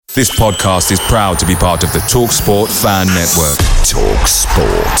This podcast is proud to be part of the TalkSport Fan Network.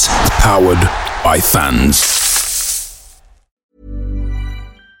 TalkSport. Powered by fans.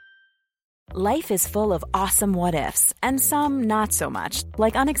 Life is full of awesome what-ifs, and some not so much,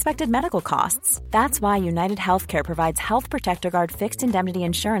 like unexpected medical costs. That's why United Healthcare provides Health Protector Guard fixed indemnity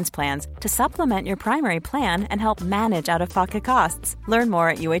insurance plans to supplement your primary plan and help manage out-of-pocket costs. Learn more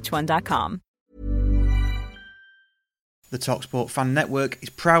at uh1.com. The TalkSport Fan Network is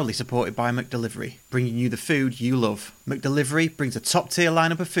proudly supported by McDelivery, bringing you the food you love. McDelivery brings a top-tier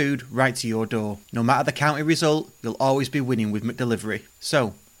lineup of food right to your door. No matter the county result, you'll always be winning with McDelivery.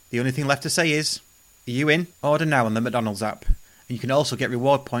 So, the only thing left to say is, are you in? Order now on the McDonald's app. And you can also get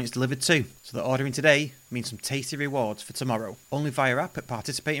reward points delivered too. So that ordering today means some tasty rewards for tomorrow. Only via app at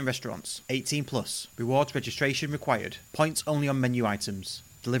participating restaurants. 18 plus. Rewards registration required. Points only on menu items.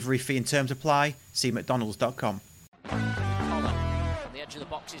 Delivery fee and terms apply. See mcdonalds.com. Collar. On the edge of the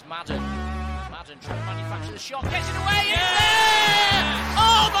box is Madden. Madden trying to manufacture the shot. Gets it away. It's there!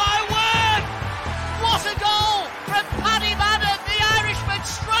 Oh my word! What a goal from Paddy Madden. The Irishman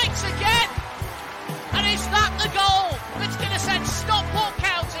strikes again. And is that the goal that's going to send Stockport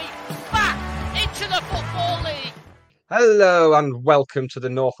County back into the Football League? Hello and welcome to the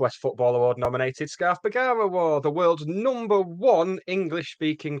Northwest Football Award nominated Scarf Bagara Award, the world's #1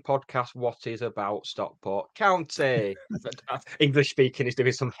 English-speaking podcast. What is about Stockport County? English speaking is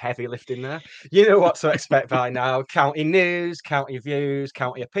doing some heavy lifting there. You know what to expect by now. County news, county views,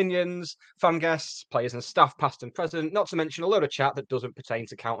 county opinions, fan guests, players and staff past and present, not to mention a load of chat that doesn't pertain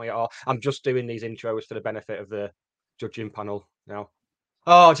to county at all. I'm just doing these intros for the benefit of the judging panel now.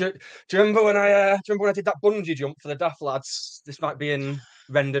 Oh, do you remember when I did that bungee jump for the Daft lads, despite being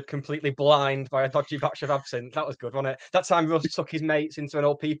rendered completely blind by a dodgy batch of absinthe? That was good, wasn't it? That time Russ took his mates into an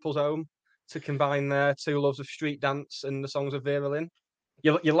old people's home to combine their two loves of street dance and the songs of Vera Lynn.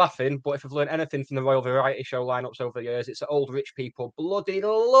 You're laughing, but if I've learned anything from the Royal Variety Show lineups over the years, it's that old rich people bloody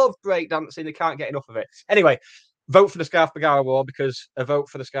love breakdancing. They can't get enough of it. Anyway, vote for the Scarf Bagara War, because a vote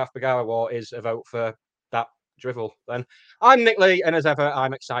for the Scarf Bagara War is a vote for that drivel. Then I'm Nick Lee, and as ever,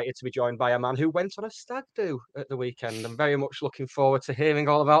 I'm excited to be joined by a man who went on a stag do at the weekend. I'm very much looking forward to hearing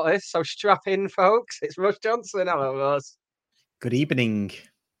all about this. So strap in, folks. It's Russ Johnson. Hello, Russ. Good evening.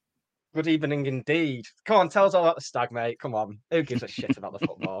 Good evening indeed. Come on, tell us all about the stag, mate. Come on. Who gives a shit about the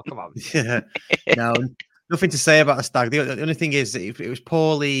football? Come on. Yeah. No, nothing to say about the stag. The only thing is that it was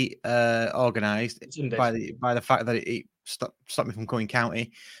poorly organised by the fact that it stopped me from going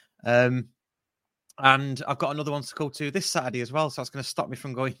county. And I've got another one to go to this Saturday as well, so that's going to stop me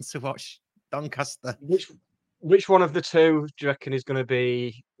from going to watch Doncaster. Which one of the two do you reckon is going to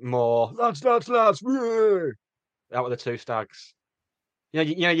be more lads? Woo! Out of the two stags,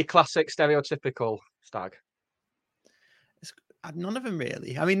 you know your classic stereotypical stag. None of them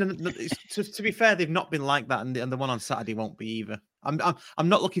really. I mean, to be fair, they've not been like that, and the one on Saturday won't be either. I'm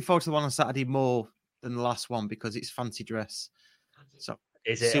not looking forward to the one on Saturday more than the last one because it's fancy dress. So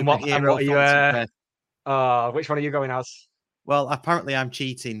is it? And what are you? Which one are you going as? Well, apparently I'm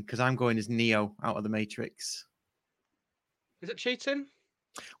cheating because I'm going as Neo out of the Matrix. Is it cheating?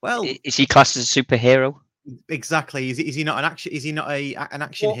 Well, is he classed as a superhero? Exactly. Is he not an action? Is he not an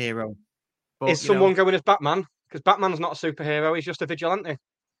action hero? But, is someone going as Batman? Because Batman's not a superhero; he's just a vigilante.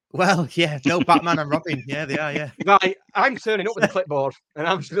 Well, yeah, no, Batman and Robin. Yeah, they are. Yeah. Right, I'm turning up with a clipboard, and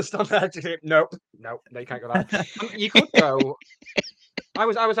I'm just going to stand there to say, nope, you can't go that. You could go. I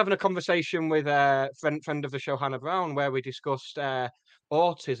was having a conversation with a friend of the show, Hannah Brown, where we discussed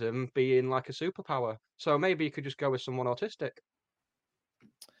autism being like a superpower. So maybe you could just go with someone autistic.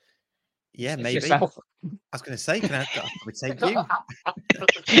 Yeah, maybe. Yourself. I was going to say, can I take you?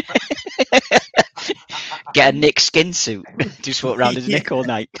 Get a Nick skin suit. Just walk around as Nick all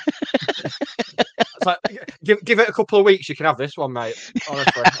night. Like, give it a couple of weeks, you can have this one, mate.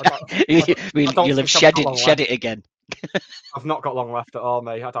 Honestly, you'll have shed it again. I've not got long left at all,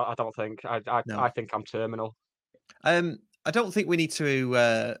 mate. I don't think. I think I'm terminal. I don't think we need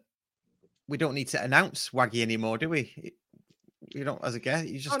to. We don't need to announce Waggy anymore, do we? You don't, as a guest.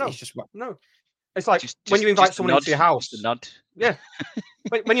 It's just no. It's like when you invite someone into your house. The nod. Yeah.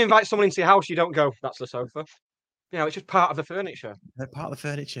 when you invite someone into your house, you don't go, "That's the sofa." You know, it's just part of the furniture. Part of the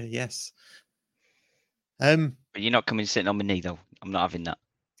furniture, yes. But you're not coming sitting on my knee, though. I'm not having that.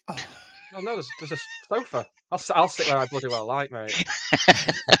 Oh. No, there's a sofa. I'll sit where I bloody well like, mate.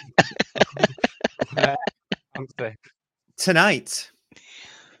 I'm sick. Tonight,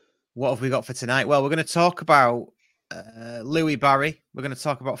 what have we got for tonight? Well, we're going to talk about Louis Barry. We're going to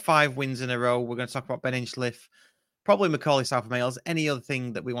talk about 5 wins in a row. We're going to talk about Ben Hinchliffe, probably Macaulay South Wales. Any other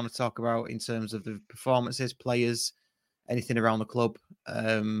thing that we want to talk about in terms of the performances, players, anything around the club.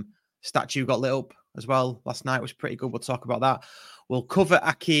 statue got lit up as well last night. It was pretty good. We'll talk about that. We'll cover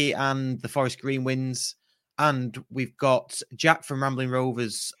Aki and the Forest Green wins. And we've got Jack from Rambling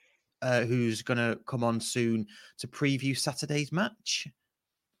Rovers, who's going to come on soon to preview Saturday's match.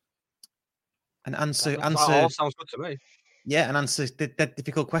 And answer. That all sounds good to me. Yeah, and answer the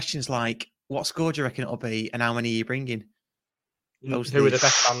difficult questions like, what score do you reckon it'll be and how many are you bringing? Who are the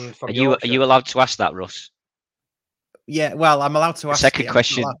best band from Are Yorkshire? you allowed to ask that, Russ? Yeah, well, I'm allowed to ask. Second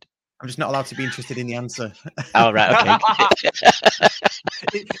question. I'm just not allowed to be interested in the answer. Oh, right, okay.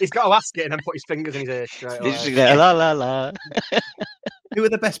 He's got to ask it and then put his fingers in his ear straight away. La, la, la. Who are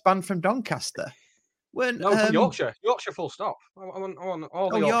the best band from Doncaster? From Yorkshire. Yorkshire full stop. I want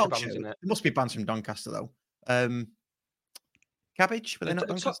all the Yorkshire bands in it. There must be bands from Doncaster, though. Cabbage? Were they not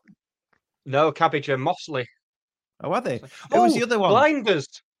Doncaster? No, Cabbage and Mossley. Oh, are they? Who was the other one?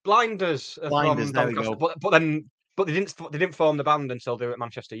 Blinders are from there we Doncaster. go. But they didn't form the band until they were at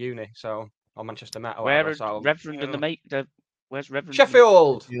Manchester Uni, or Manchester Met. Or Where whatever, Reverend and the mate? Where's Reverend?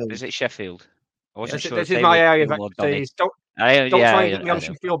 Sheffield. Is it Sheffield? I wasn't sure. This is my area of expertise. Don't try and get me on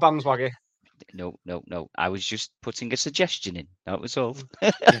Sheffield bandwagon. No. I was just putting a suggestion in. That was all.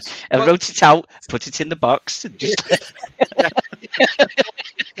 Yes. I wrote it out, put it in the box, and just.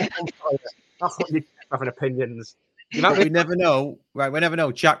 That's what you having opinions. We never know, right? We never know.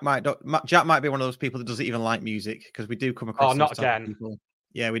 Jack might be one of those people that doesn't even like music because we do come across. Oh, not again. People.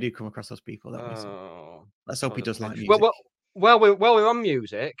 Yeah, we do come across those people. Don't we? So let's hope he does like music. Well, we're on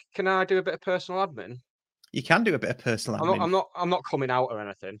music. Can I do a bit of personal admin? You can do a bit of personal admin. I'm not coming out or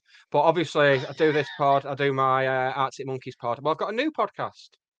anything, but obviously I do this pod. I do my Arctic Monkeys pod. Well, I've got a new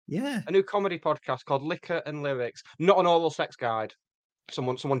podcast. Yeah, a new comedy podcast called Liquor and Lyrics. Not an oral sex guide.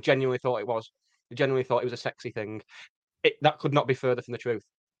 Someone genuinely thought it was. They genuinely thought it was a sexy thing. That could not be further from the truth.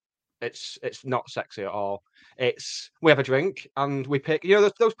 It's not sexy at all. We have a drink and we pick,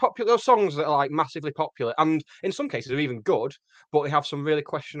 those songs that are like massively popular and in some cases are even good, but they have some really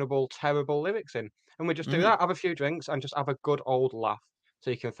questionable, terrible lyrics in. And we just do that, have a few drinks and just have a good old laugh.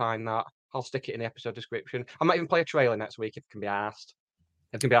 So you can find that. I'll stick it in the episode description. I might even play a trailer next week if it can be asked.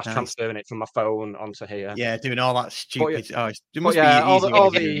 If it can be asked transferring it from my phone onto here. Yeah, doing all that stupid. All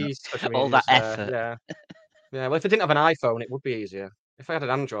that effort. Yeah, well, if I didn't have an iPhone, it would be easier. If I had an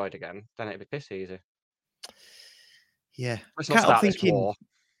Android again, then it'd be piss easy. Yeah.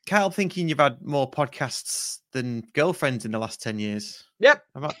 Kyle thinking you've had more podcasts than girlfriends in the last 10 years. Yep.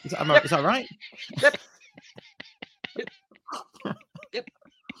 Is that right? Yep. Yep.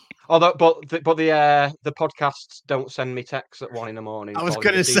 Although, but the podcasts don't send me texts at 1 a.m. I was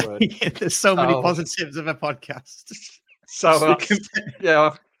going to say, there's so many positives of a podcast. So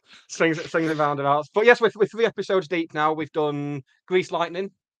yeah. Swings and roundabouts. But yes, we're 3 episodes deep now. We've done Grease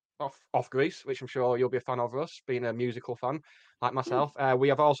Lightning off Grease, which I'm sure you'll be a fan of, Russ, being a musical fan like myself. We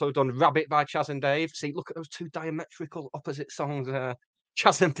have also done Rabbit by Chaz and Dave. See, look at those two diametrical opposite songs,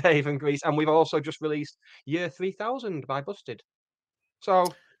 Chaz and Dave and Grease. And we've also just released Year 3000 by Busted. So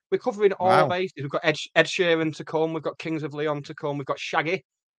we're covering all bases. We've got Ed Sheeran to come. We've got Kings of Leon to come. We've got Shaggy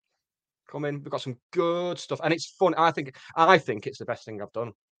coming. We've got some good stuff. And it's fun. I think it's the best thing I've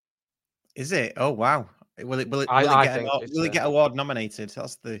done. Is it? Oh wow! Will it get award nominated?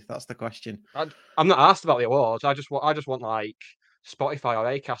 That's the question. I'm not asked about the awards. I just want like Spotify or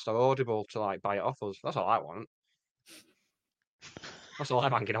Acast or Audible to like buy it off us. That's all I want. That's all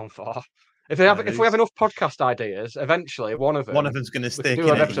I'm hanging on for. If we have enough podcast ideas, eventually one of them's going to stick.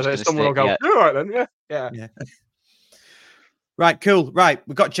 Someone will go. Yeah. All right then. Yeah. Right. Cool. Right.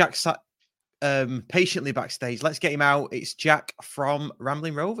 We've got Jack patiently backstage. Let's get him out. It's Jack from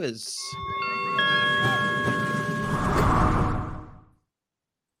Rambling Rovers.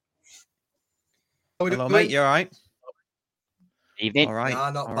 Hello, mate. You all right? Evening. All right. Nah,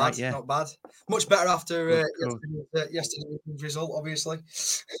 not bad. Not bad. Much better after yesterday's result, obviously.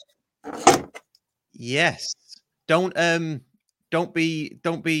 Yes. Don't be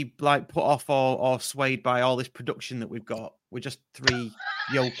like put off or swayed by all this production that we've got. We're just 3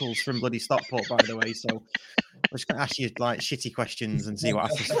 yokels from bloody Stockport, by the way. So we're just gonna ask you like shitty questions and see what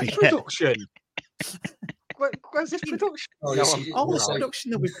happens. Production. Where's this production? All this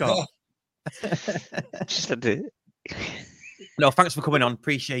production that we've got. Just a bit. No, thanks for coming on.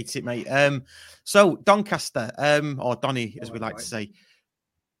 Appreciate it, mate. So Doncaster, or Donny, as we like to say.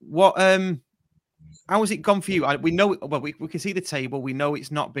 What how has it gone for you? We know, we can see the table. We know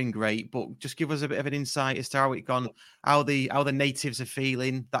it's not been great, but just give us a bit of an insight as to how it's gone, how the natives are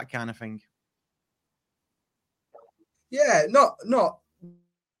feeling, that kind of thing. Yeah, not.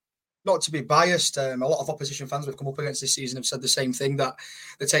 not to be biased, a lot of opposition fans we've come up against this season have said the same thing, that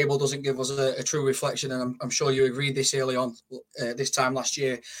the table doesn't give us a true reflection. And I'm sure you agreed this early on, this time last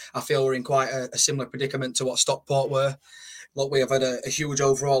year. I feel we're in quite a similar predicament to what Stockport were. Look, we have had a huge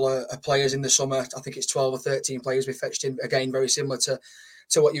overall of players in the summer. I think it's 12 or 13 players we fetched in, again, very similar to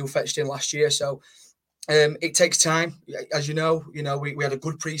what you fetched in last year. So it takes time. As you know, we had a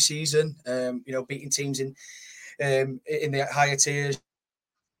good pre-season, beating teams in the higher tiers,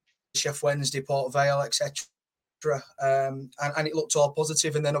 Sheff Wednesday, Port Vale, etc. And it looked all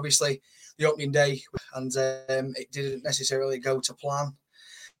positive. And then obviously the opening day, and it didn't necessarily go to plan.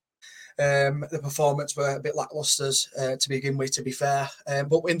 The performance were a bit lacklustre to begin with, to be fair.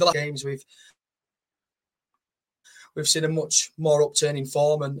 But in the last games, we've seen a much more upturn in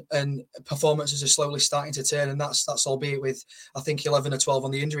form, and performances are slowly starting to turn. And that's albeit with, I think, 11 or 12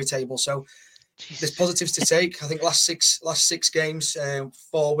 on the injury table. So there's positives to take. I think last six games,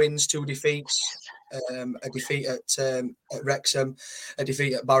 4 wins, 2 defeats, a defeat at Wrexham, a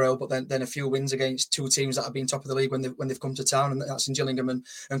defeat at Barrow, but then a few wins against 2 teams that have been top of the league when they've come to town, and that's in Gillingham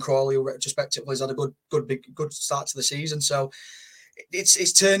and Crawley, who retrospectively has had a good start to the season. So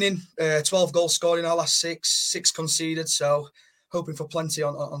it's turning. 12 goals scored in our last 6 conceded. So hoping for plenty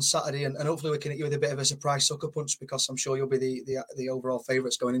on Saturday, and hopefully we can hit you with a bit of a surprise sucker punch, because I'm sure you'll be the overall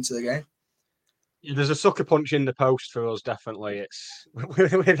favourites going into the game. There's a sucker punch in the post for us, definitely. It's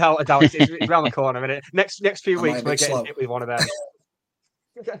without a doubt. It's around the corner. I mean, next few weeks we're getting hit with one of them.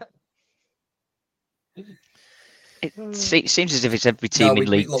 It seems as if it's every team in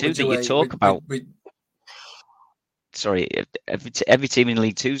League Two that you talk about. Sorry, every team in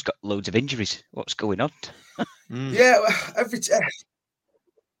League Two's got loads of injuries. What's going on? Yeah,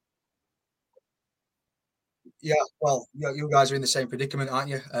 Yeah, well, you guys are in the same predicament, aren't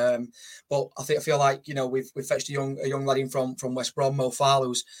you? But I feel like we've fetched a young lad in from West Brom, Mo Farl,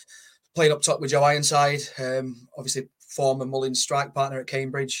 who's playing up top with Joe Ironside. Obviously, former Mullins strike partner at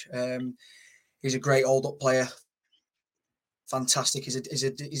Cambridge. He's a great hold up player. Fantastic. He's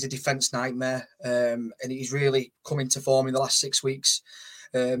a defence nightmare, and he's really come into form in the last 6 weeks.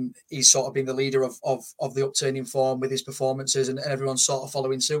 He's sort of been the leader of the upturning form with his performances, and everyone's sort of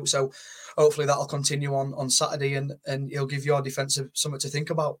following suit. So hopefully that'll continue on Saturday, and he'll give your defence something to think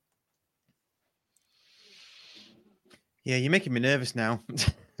about. Yeah, you're making me nervous now.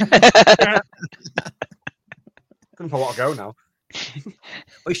 Couldn't want to go now.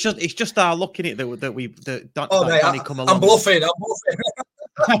 It's just our luck in it that Danny come along. I'm bluffing.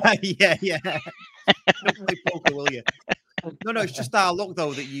 Yeah. Poker, will you? No, it's just our luck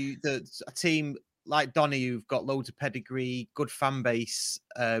though that a team like Donny, who've got loads of pedigree, good fan base,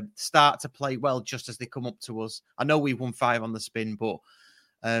 start to play well just as they come up to us. I know we've won 5 on the spin, but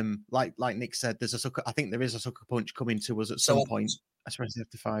like Nick said, I think there is a sucker punch coming to us at some point, especially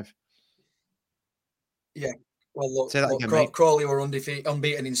after 5. Yeah. Well, look, again, Crawley were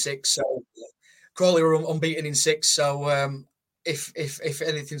unbeaten in 6. So Crawley were unbeaten in 6. So if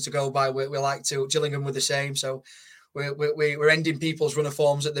anything's to go by, we like to. Gillingham were the same. So we're ending people's run of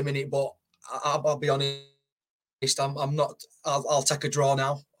forms at the minute. But I'll be honest, I'm not. I'll take a draw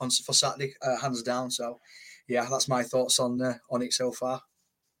now for Saturday, hands down. So yeah, that's my thoughts on it so far.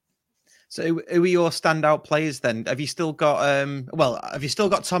 So who are your standout players then? Have you still got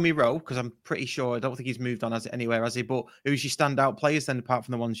Tommy Rowe? Because I'm pretty sure, I don't think he's moved on anywhere, has he? But who's your standout players then, apart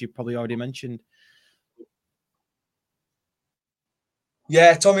from the ones you've probably already mentioned?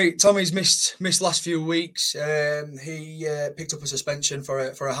 Yeah, Tommy's missed last few weeks. He picked up a suspension for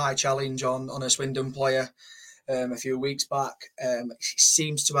a high challenge on a Swindon player a few weeks back. He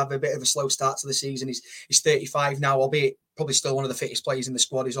seems to have a bit of a slow start to the season. He's 35 now, albeit probably still one of the fittest players in the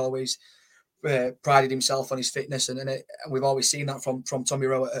squad. He's always prided himself on his fitness, and we've always seen that from Tommy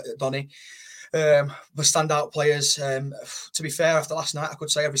Rowe at Donny. The standout players, to be fair, after last night, I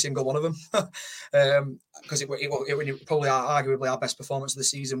could say every single one of them, because it probably arguably our best performance of the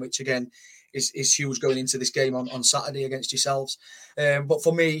season, which again is huge going into this game on Saturday against yourselves. But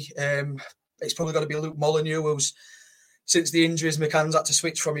for me, it's probably got to be Luke Molyneux, who's, since the injuries, McCann's had to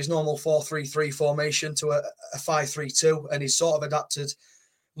switch from his normal 4-3-3 formation to a 5-3-2, and he's sort of adapted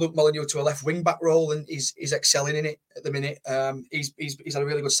Luke Molyneux to a left wing back role, and he's excelling in it at the minute. He's had a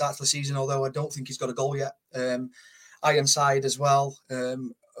really good start to the season, although I don't think he's got a goal yet. Ironside as well,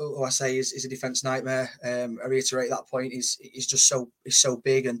 who I say is a defence nightmare. I reiterate that point. He's just so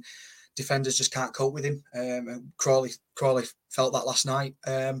big, and defenders just can't cope with him. And Crawley felt that last night,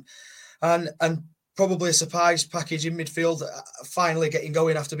 and probably a surprise package in midfield, finally getting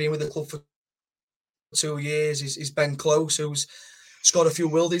going after being with the club for 2 years, is Ben Close, who's scored a few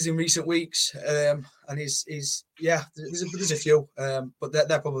worldies in recent weeks, and there's a few, but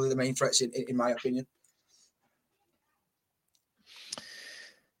they're probably the main threats in my opinion.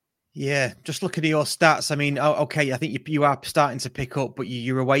 Yeah, just looking at your stats. I mean, okay, I think you are starting to pick up, but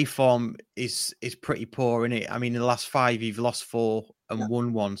your away form is pretty poor, isn't it? I mean, in the last 5, you've lost 4 and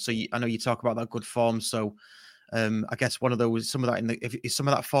won 1. So I know you talk about that good form. So I guess some of that is some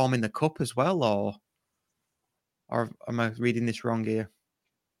of that form in the cup as well, or am I reading this wrong here?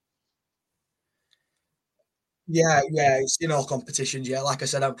 Yeah, it's in all competitions. Yeah, like I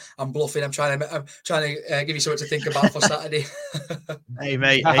said, I'm bluffing. I'm trying to give you something to think about for Saturday. Hey,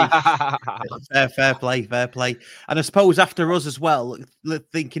 mate. Hey. Fair play. And I suppose after us as well,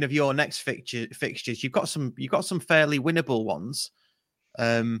 thinking of your next fixtures, you've got some fairly winnable ones,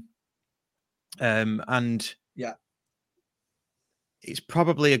 and yeah, it's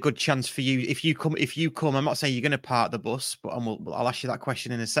probably a good chance for you if you come. I'm not saying you're going to park the bus, but I'll ask you that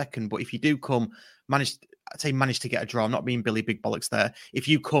question in a second. But if you do come, manage to get a draw. I'm not being Billy Big Bollocks there. If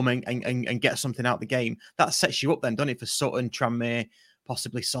you come and get something out the game, that sets you up then, doesn't it, for Sutton, Tranmere,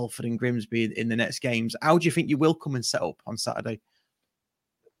 possibly Salford and Grimsby in the next games. How do you think you will come and set up on Saturday?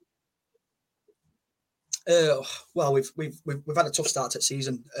 Well, we've had a tough start to the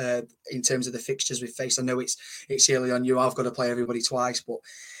season in terms of the fixtures we've faced. I know it's early on. I've got to play everybody twice, but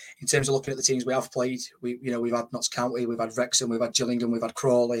in terms of looking at the teams we have played, we've had Notts County, we've had Wrexham, we've had Gillingham, we've had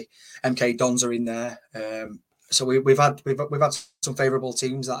Crawley, MK Dons are in there. So we've had some favourable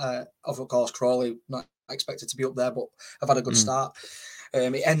teams that, of course, Crawley not expected to be up there, but have had a good start.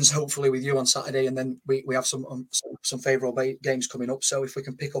 It ends hopefully with you on Saturday, and then we have some favourable games coming up. So if we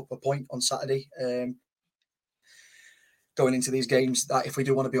can pick up a point on Saturday, going into these games, that if we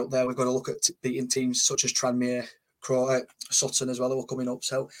do want to be up there, we've got to look at beating teams such as Tranmere, Sutton as well, who are coming up.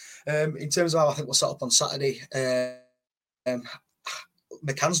 So in terms of how I think we'll set up on Saturday,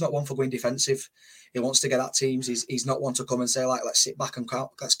 McCann's not one for going defensive. He wants to get at teams. He's not one to come and say, like, let's sit back and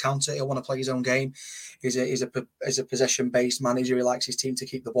let's counter. He'll want to play his own game. He's a possession-based manager. He likes his team to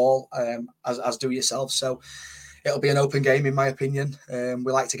keep the ball, as do yourself. So it'll be an open game, in my opinion.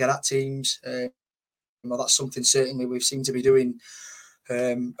 We like to get at teams. Well, that's something certainly we've seemed to be doing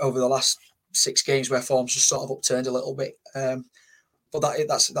over the last 6 games where form's just sort of upturned a little bit. But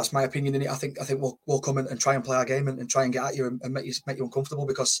that's my opinion in it. I think we'll come and try and play our game and try and get at you and make you uncomfortable,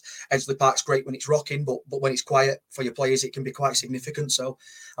 because Edgeley Park's great when it's rocking, but when it's quiet for your players, it can be quite significant. So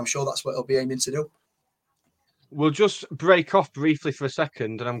I'm sure that's what it'll be aiming to do. We'll just break off briefly for a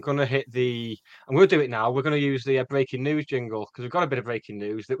second, and I'm going to do it now. We're going to use the breaking news jingle, because we've got a bit of breaking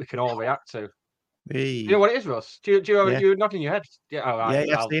news that we can all react to. Hey. You know what it is, Russ? Do you nodding your head? Yeah, all right.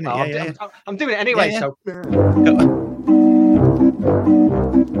 Yeah, I've seen it. I'm doing it anyway. So.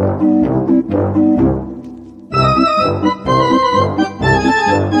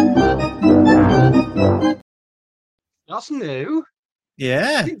 That's new.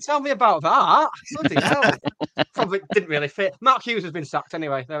 Yeah. You didn't tell me about that. Bloody hell. Probably didn't really fit. Mark Hughes has been sacked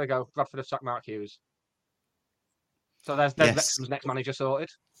anyway. There we go. Bradford have sacked Mark Hughes. So there's Wrexham's next manager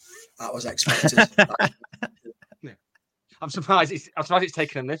sorted. That was expected. Yeah. I'm surprised it's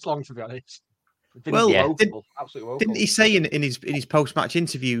taken him this long, to be honest. Absolutely woeful. Didn't he say in his post-match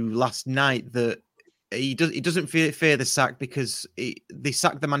interview last night that he doesn't fear the sack because they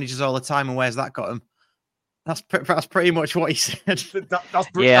sack the managers all the time, and where's that got him? That's pretty much what he said. That's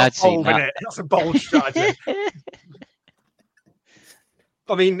bold, isn't it? That's a bold strategy.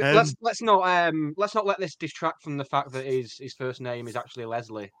 I mean, let's not let this distract from the fact that his first name is actually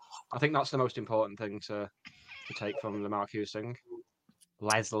Leslie. I think that's the most important thing to take from the Mark Hughes thing.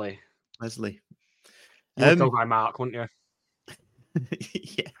 Leslie. You would go by Mark, wouldn't you?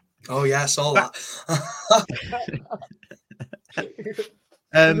 Yeah. Oh yeah, I saw that.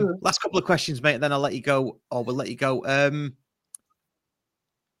 Last couple of questions, mate. Then I'll let you go, or we'll let you go.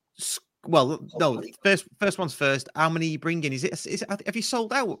 Well, no. First one's first. How many are you bringing? Is it? Have you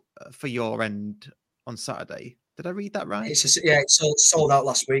sold out for your end on Saturday? Did I read that right? It's sold out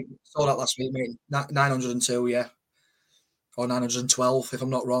last week. Mate. 902, yeah, or 912 if I'm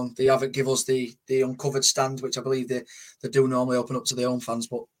not wrong. They haven't give us the uncovered stand, which I believe they do normally open up to their own fans,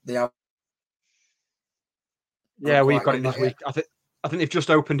 but they have. Yeah, we've got it this week. I think they've just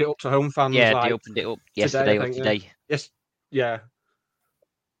opened it up to home fans. Yeah, they opened it up yesterday or today. Yes, yeah.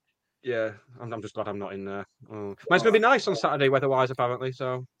 Yeah, I'm just glad I'm not in there. Oh. It's going to be nice on Saturday weather-wise, apparently.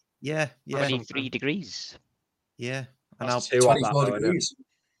 So yeah. 23 degrees. Yeah, and I'll 24 degrees.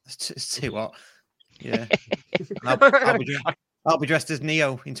 It's too hot. Yeah, I'll be dressed as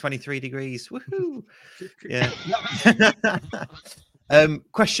Neo in 23 degrees. Woohoo! Yeah.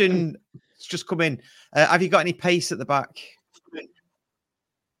 Question just come in. Have you got any pace at the back?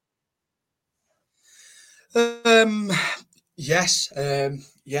 Yes.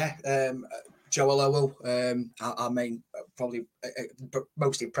 Joel Owell, our main, probably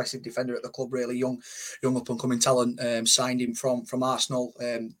most impressive defender at the club, really young up and coming talent. Signed him from Arsenal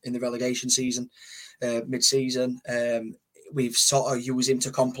in the relegation season, mid-season. We've sort of used him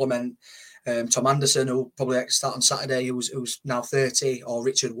to complement Tom Anderson, who probably start on Saturday, who's now 30, or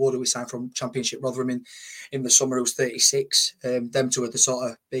Richard Wood, who we signed from Championship Rotherham in the summer, who's 36. Them two are the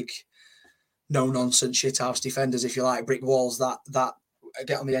sort of big, no-nonsense shithouse defenders, if you like, brick walls that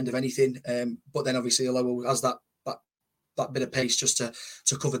get on the end of anything. But then obviously Aloha has that bit of pace just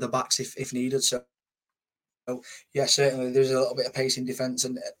to cover the backs if needed. So yeah, certainly there's a little bit of pace in defence,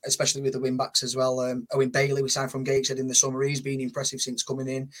 and especially with the wing backs as well. Owen Bailey, we signed from Gateshead in the summer. He's been impressive since coming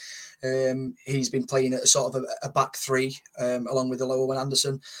in. He's been playing at a sort of a back three along with Aloha and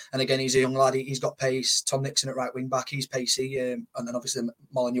Anderson. And again, he's a young lad. He's got pace. Tom Nixon at right wing back, he's pacey, and then obviously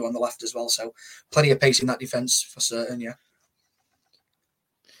Molyneux on the left as well. So plenty of pace in that defence for certain. Yeah.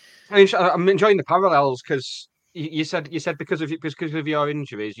 I'm enjoying the parallels because you said because of your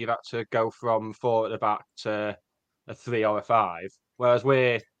injuries, you've had to go from 4 at the back to a 3 or a 5, whereas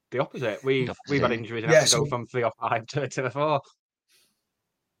we're the opposite. We've had injuries and had to go from 3 or 5 to a 4.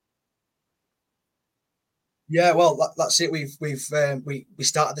 Yeah, well, that's it. We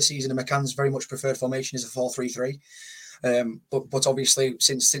started the season, and McCann's very much preferred formation is a 4-3-3. But obviously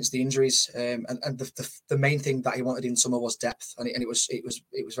since the injuries, and the main thing that he wanted in summer was depth, and it was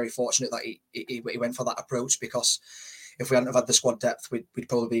very fortunate that he went for that approach, because if we hadn't have had the squad depth, we'd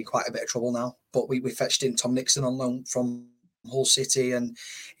probably be in quite a bit of trouble now. But we fetched in Tom Nixon on loan from Hull City, and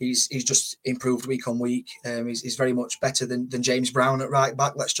he's just improved week on week. He's very much better than James Brown at right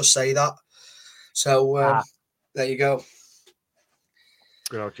back. Let's just say that. So there you go.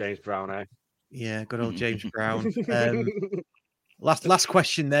 Good old James Brown, eh? Yeah, good old James Brown. Last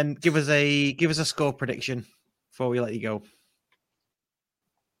question then. Give us a score prediction before we let you go.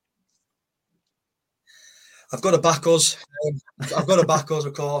 I've got to back us.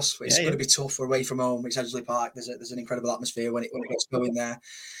 Of course. It's going to be tough. We're away from home. It's Edgeley Park. There's an incredible atmosphere when it gets going there.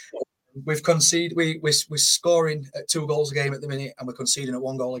 We've conceded. We're scoring at 2 goals a game at the minute, and we're conceding at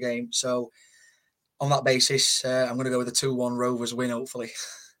 1 goal a game. So on that basis, I'm going to go with a 2-1 Rovers win, hopefully.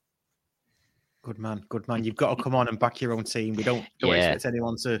 Good man. You've got to come on and back your own team. We don't expect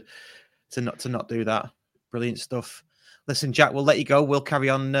anyone to not do that. Brilliant stuff. Listen, Jack, we'll let you go. We'll carry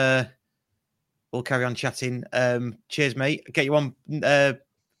on. We'll carry on chatting. Cheers, mate. Get you on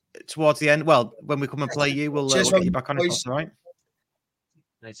towards the end. Well, when we come and play you, we'll get you back on. If that's all right.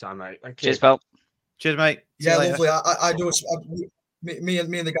 Anytime, mate. Thank you. Cheers, pal. Cheers, mate. Yeah, lovely. I do. Me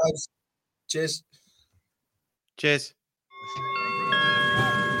and the guys. Cheers. Cheers.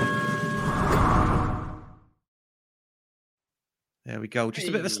 There we go. Just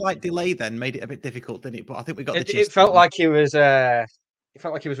a bit of a slight delay then made it a bit difficult, didn't it? But I think we got the gist. It felt like he was. It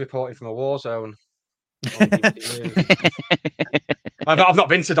felt like he was reporting from a war zone. I've not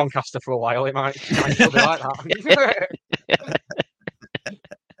been to Doncaster for a while. It might still be like that.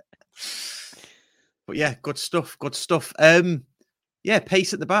 But yeah, good stuff. Yeah,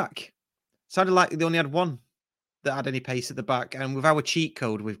 pace at the back. Sounded like they only had one that had any pace at the back, and with our cheat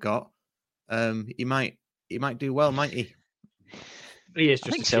code we've got, he might do well, might he? He is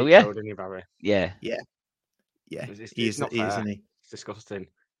just a cheat code, isn't he, Barry? Yeah. He is, not fair. Isn't he? It's disgusting.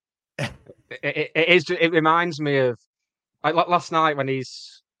 It reminds me of like last night when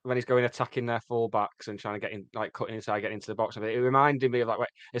he's going attacking their fullbacks and trying to get in, like cutting inside, getting into the box. It reminded me of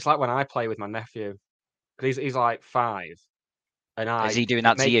it's like when I play with my nephew, because he's like 5, and is he doing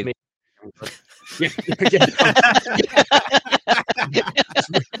that to you?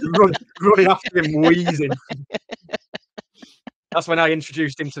 Running after him, wheezing. That's when I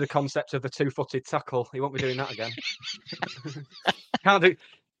introduced him to the concept of the 2-footed tackle. He won't be doing that again.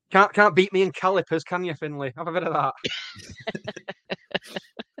 Can't beat me in calipers, can you, Finlay? Have a bit of that.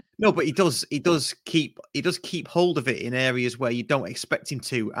 No, but he does keep hold of it in areas where you don't expect him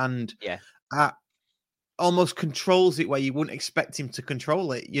to, and almost controls it where you wouldn't expect him to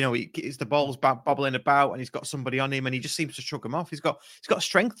control it. You know, it's the ball's bobbling about, and he's got somebody on him, and he just seems to shrug him off. He's got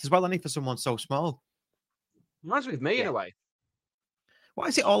strength as well, hasn't he, for someone so small? Reminds me of me in a way. Why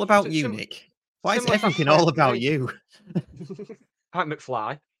is it all about you, Nick? Why is everything all about you? Like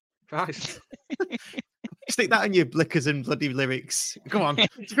McFly. Christ. Stick that in your blickers and bloody lyrics. Come on.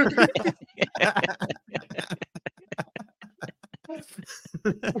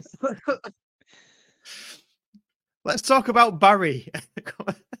 Let's talk about Barry.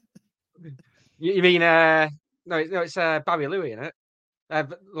 You mean no, it's Barry Louie, isn't it?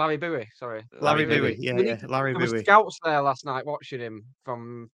 Larry Bowie, sorry. Larry Bowie, yeah, Larry Bowie. There were scouts there last night watching him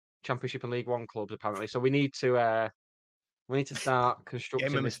from Championship and League One clubs apparently. So we need to start Get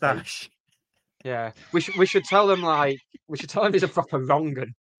constructing him a this thing. moustache. Yeah, we should tell them he's a proper wrong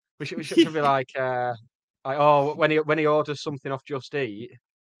un. We should be like when he orders something off Just Eat,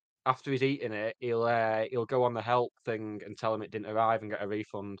 after he's eaten it, he'll go on the help thing and tell him it didn't arrive and get a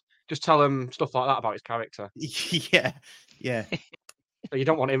refund. Just tell him stuff like that about his character. Yeah. But you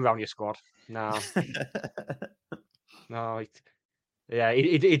don't want him around your squad. No.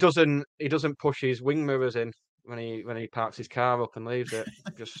 He doesn't push his wing mirrors in when he parks his car up and leaves it.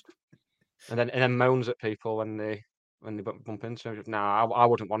 Just and then moans at people when they bump into him. Nah, I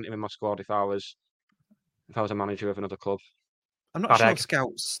wouldn't want him in my squad if I was a manager of another club. I'm not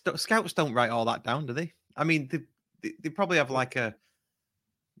sure scouts don't write all that down, do they? I mean, they probably have like a.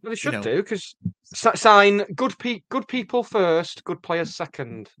 Well, they should do, because sign good people first, good players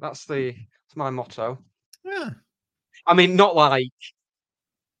second. That's my motto. Yeah. I mean, not like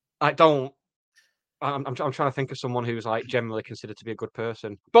I don't. I'm trying to think of someone who's like generally considered to be a good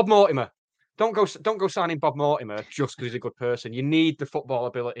person. Bob Mortimer. Don't go signing Bob Mortimer just because he's a good person. You need the football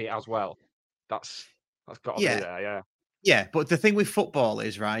ability as well. That's got to be there. Yeah. Yeah, but the thing with football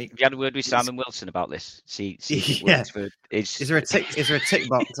is, right? Have you had a word with Simon Wilson about this? See if it works for Is there a tick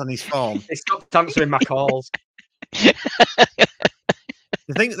box on his form? He stopped answering my calls.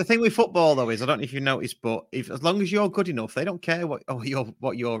 The thing with football though is, I don't know if you noticed, but as long as you're good enough, they don't care what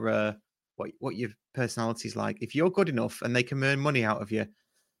your personality's like. If you're good enough and they can earn money out of you,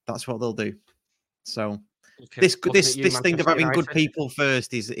 that's what they'll do. So this thing of having good people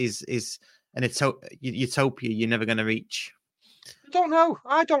first is an utopia you're never going to reach. I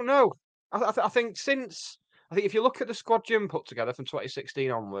don't know. I think if you look at the squad Jim put together from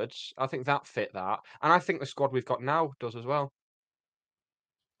 2016 onwards, I think that fit that, and I think the squad we've got now does as well.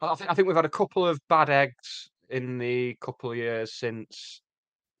 I think we've had a couple of bad eggs in the couple of years since,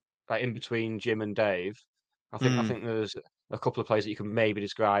 like in between Jim and Dave. I think there's a couple of players that you can maybe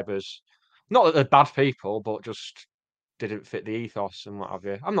describe as not that they're bad people, but just didn't fit the ethos and what have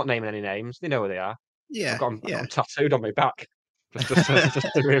you. I'm not naming any names; they know who they are. Yeah, I've got them tattooed on my back, just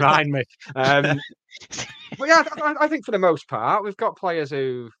to remind me. But yeah, I think for the most part, we've got players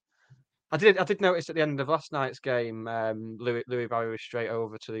who. I did notice at the end of last night's game, Louis Barry was straight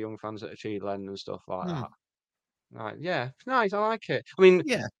over to the young fans at Cheadland and stuff like that. Right, yeah, it's nice. I like it. I mean,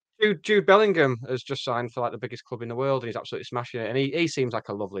 Jude Bellingham has just signed for like the biggest club in the world, and he's absolutely smashing it. And he seems like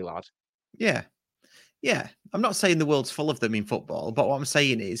a lovely lad. Yeah. I'm not saying the world's full of them in football, but what I'm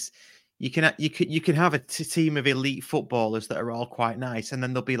saying is, you can have a team of elite footballers that are all quite nice, and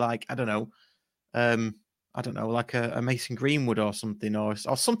then they'll be like, I don't know, like a Mason Greenwood or something, or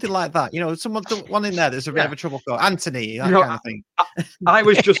something like that. You know, one in there that's a bit of a trouble call. Anthony, that kind of thing. I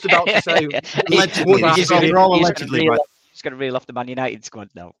was just about to say, allegedly. They're all allegedly. He's going to reel off the Man United squad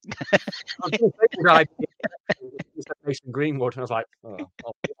now. Mason Greenwood, and I was like, I'll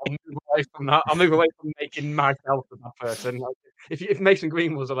move away from that. I'll move away from making myself that person. Like, if Mason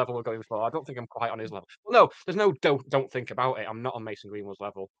Greenwood's the level we're going for, I don't think I'm quite on his level. Well, no, there's no don't think about it. I'm not on Mason Greenwood's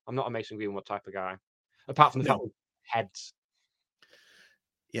level. I'm not a Mason Greenwood type of guy. Apart from the fact heads.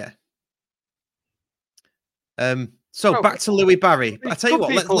 Yeah. So back to Louis Barry. I tell you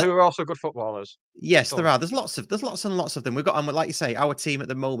what, people who are also good footballers. Yes, there are. There's lots and lots of them. We've got, and like you say, our team at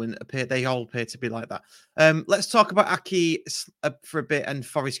the moment they all appear to be like that. Let's talk about Aki for a bit and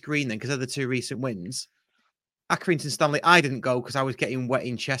Forest Green then, because they're the two recent wins. Accrington Stanley, I didn't go because I was getting wet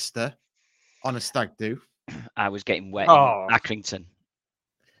in Chester on a stag do. I was getting wet in Accrington.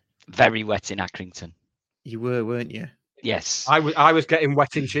 Very wet in Accrington. You were, weren't you? Yes. I was getting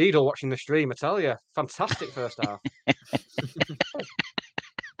wet in Cheadle watching the stream, I tell you. Fantastic first half.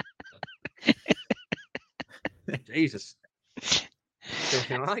 Jesus.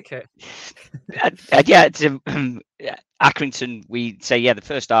 Don't like it. Accrington, we say, the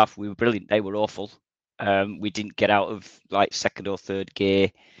first half we were brilliant. They were awful. We didn't get out of like second or third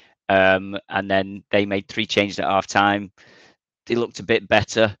gear. And then they made 3 changes at half time. They looked a bit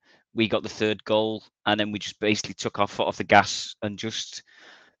better. We got the third goal, and then we just basically took our foot off the gas and just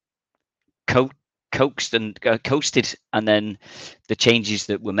coasted. And then the changes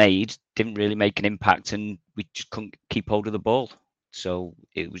that were made didn't really make an impact, and we just couldn't keep hold of the ball. So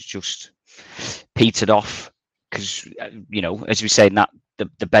it was just petered off because, as we say, that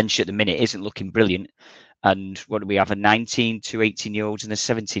the bench at the minute isn't looking brilliant. And what do we have? A 19 to 18-year-olds and a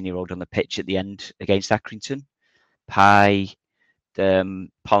 17-year-old on the pitch at the end against Accrington. Pye.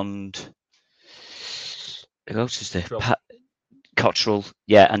 Pond. Who else is there? Cottrell,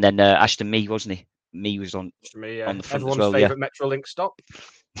 and then Ashton Mee, wasn't he? Mee was on the front Everyone's as well. Favourite Metrolink stop.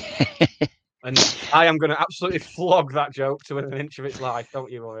 And I am going to absolutely flog that joke to within an inch of its life.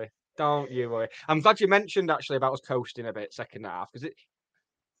 Don't you worry. Don't you worry. I'm glad you mentioned actually about us coasting a bit second half because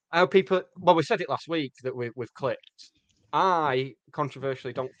I know people. Well, we said it last week that we've clicked. I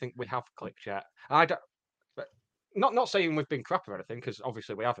controversially don't think we have clicked yet. I don't, not saying we've been crap or anything because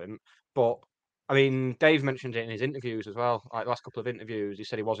obviously we haven't. But I mean, Dave mentioned it in his interviews as well. Like the last couple of interviews, he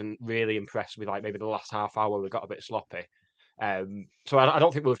said he wasn't really impressed with like maybe the last half hour we got a bit sloppy. So I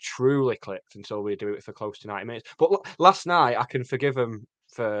don't think we've truly clicked until we do it for close to 90 minutes. But last night, I can forgive him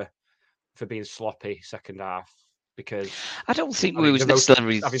for being sloppy second half because I don't think we was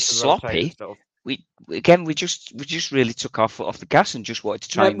necessarily sloppy. We just really took our foot off the gas and just wanted to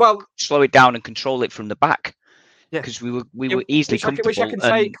try and slow it down and control it from the back. Because we were easily comfortable. Which I can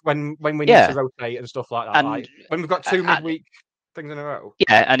take when we need to rotate and stuff like that. And, like when we've got two midweek things in a row.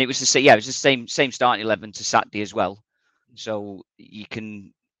 Yeah, and it was the same starting 11 to Saturday as well. So you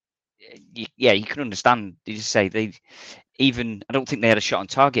can understand. Did you say I don't think they had a shot on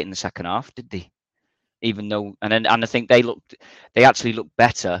target in the second half, did they? Even though, and I think they actually looked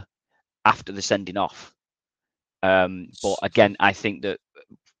better after the sending off. But again, I think that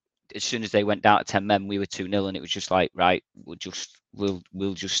as soon as they went down to 10 men, we were 2-0, and it was just like, right, we'll just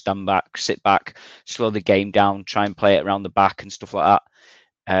stand back, sit back, slow the game down, try and play it around the back and stuff like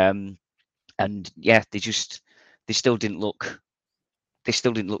that. And yeah, they still didn't look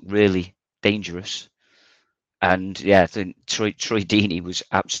really dangerous. And yeah, Troy Deeney was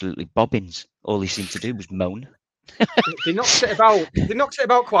absolutely bobbins. All he seemed to do was moan. They knocked it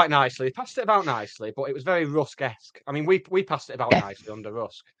about quite nicely. They passed it about nicely, but it was very Rusk-esque. I mean, we passed it about nicely under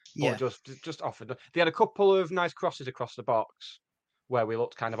Rusk, but just offered. They had a couple of nice crosses across the box where we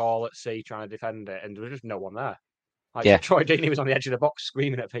looked kind of all at sea trying to defend it, and there was just no one there. Troy Deeney was on the edge of the box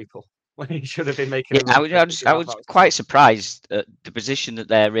screaming at people when he should have been making. I was quite surprised at the position that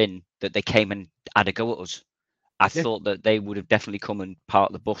they're in, that they came and had a go at us. I thought that they would have definitely come and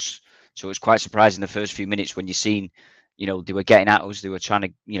parked the bus. So it was quite surprising the first few minutes when you seen, they were getting at us, they were trying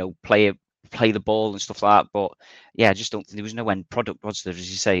to, play the ball and stuff like that. But yeah, I just don't think there was no end product, was there? As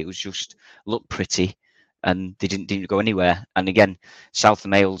you say, it was just looked pretty, and they didn't go anywhere. And again, South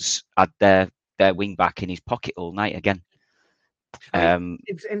Wales had their wing back in his pocket all night again. In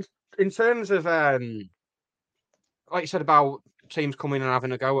terms of like you said about teams coming and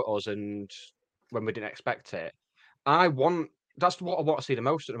having a go at us, and when we didn't expect it, that's what I want to see the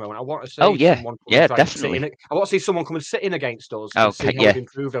most at the moment. I want to see someone definitely. I want to see someone come and sit in against us and see how we've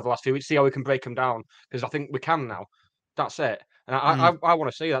improved over the last few weeks, see how we can break them down, because I think we can now. That's it. And I want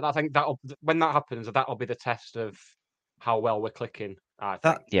to see that. I think when that happens, that'll be the test of how well we're clicking.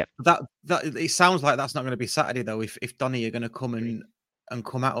 That it sounds like that's not going to be Saturday though. If Donny are going to come and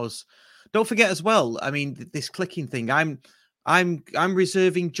come at us, don't forget as well. I mean, this clicking thing. I'm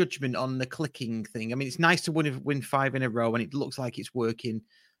reserving judgment on the clicking thing. I mean, it's nice to win 5 in a row, and it looks like it's working.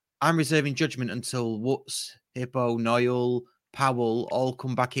 I'm reserving judgment until Woods, Hippo, Noel, Powell all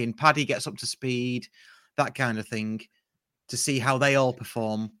come back in. Paddy gets up to speed, that kind of thing, to see how they all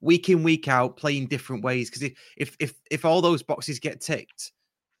perform week in, week out, playing different ways. Because if all those boxes get ticked,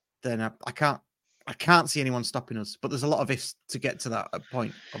 then I can't see anyone stopping us. But there's a lot of ifs to get to that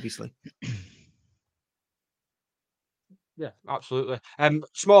point, obviously. Yeah, absolutely.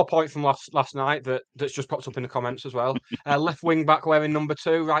 Small point from last night that's just popped up in the comments as well. Left wing back wearing number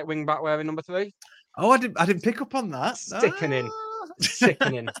 2, right wing back wearing number 3. Oh, I didn't pick up on that. Sickening.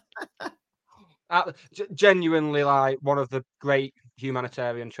 Genuinely, like one of the great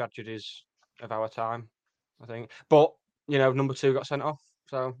humanitarian tragedies of our time, I think. But number 2 got sent off,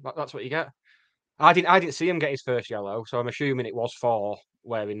 so that's what you get. I didn't see him get his first yellow, so I'm assuming it was 4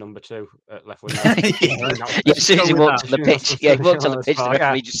 wearing number 2 at left wing. As soon as he walked on the pitch, he walked on the pitch. The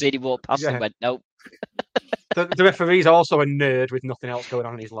referee just seen him walk past and went, nope. The referee's also a nerd with nothing else going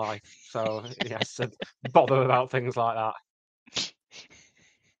on in his life, so he has to bother about things like that.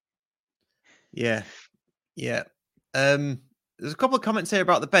 Yeah. There's a couple of comments here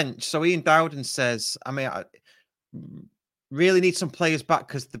about the bench. So Ian Dowden says, I really need some players back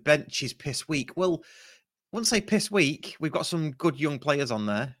because the bench is piss weak. Well, I wouldn't say piss weak. We've got some good young players on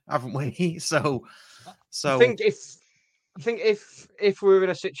there, haven't we? So I think if we were in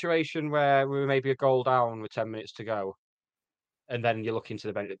a situation where we were maybe a goal down with 10 minutes to go, and then you look into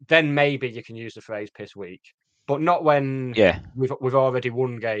the bench, then maybe you can use the phrase piss weak, but not when we've already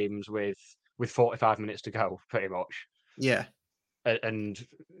won games with 45 minutes to go, pretty much. Yeah, and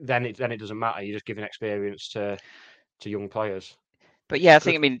then it doesn't matter. You're just giving experience to young players. But yeah, I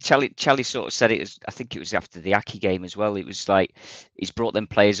think, Charlie sort of said it. I think it was after the Aki game as well. It was like he's brought them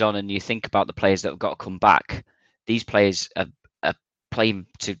players on, and you think about the players that have got to come back. These players are play him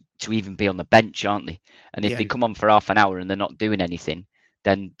to even be on the bench, aren't they? And if they come on for half an hour and they're not doing anything,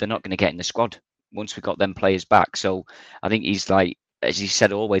 then they're not going to get in the squad once we got them players back. So I think he's like, as he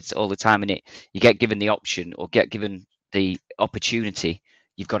said always, all the time, in it, you get given the option or get given the opportunity,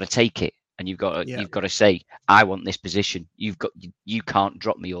 you've got to take it. And you've got to say, I want this position. You can't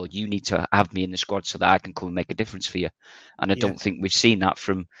drop me, or you need to have me in the squad so that I can come and make a difference for you. And I don't think we've seen that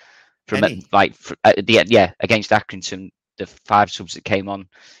from against Accrington. The 5 subs that came on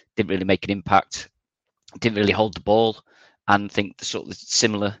didn't really make an impact, didn't really hold the ball, and I think the sort of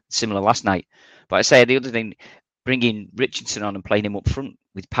similar last night. But I say the other thing, bringing Richardson on and playing him up front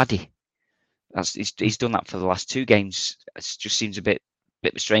with Paddy, he's done that for the last 2 games. It just seems a bit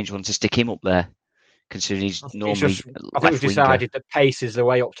of a strange one to stick him up there, considering he's normally. I think we've decided that pace is the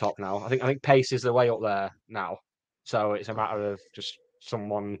way up top now. I think pace is the way up there now. So it's a matter of just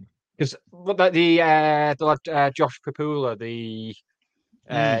someone, because the lad Josh Papula, the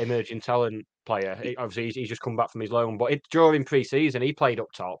emerging talent player, obviously he's just come back from his loan, but during pre-season he played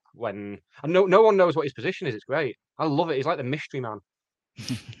up top and no one knows what his position is. It's great. I love it. He's like the mystery man.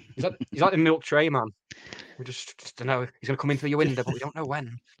 he's like the milk tray man. We just don't know. He's going to come in through your window, but we don't know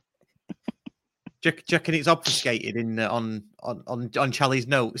when. Do you reckon it's obfuscated in on Charlie's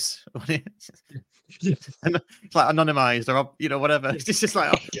notes? It's like anonymized or whatever. It's just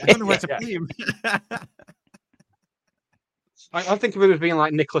like, I don't know where to put him. I think of him as being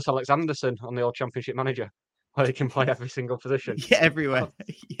like Nicholas Alexanderson on the old Championship Manager, where he can play every single position. Yeah, everywhere.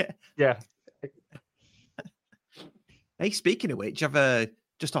 Yeah. Hey, speaking of which, I've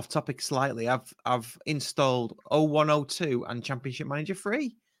just off topic slightly. I've installed 0102 and Championship Manager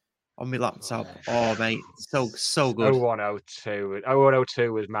 3 on my laptop. Oh mate, so good.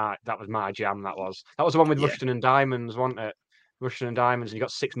 0102 was my jam. That was the one with Rushton and Diamonds, wasn't it? Rushton and Diamonds, and you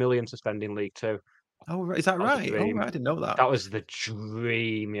got 6 million to spend in League 2. Oh, is that right? Oh, I didn't know that. That was the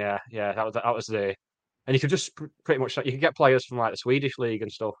dream. Yeah. That was the, and you could just pretty much you could get players from like the Swedish league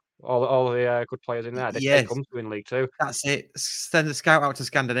and stuff. All the good players in there. They come to in League 2. That's it. Send a scout out to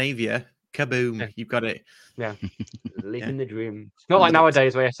Scandinavia. Kaboom! You've got it. Yeah, living the dream. Not like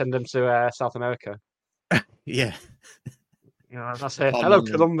nowadays where you send them to South America. Yeah. That's it. Hello,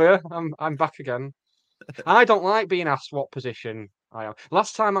 Colombia. I'm back again. I don't like being asked what position I am.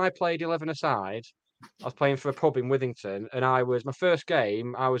 Last time I played 11-a-side, I was playing for a pub in Withington, and my first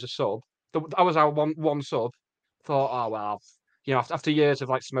game. I was a sub. I was our one sub. Thought, oh well, after years of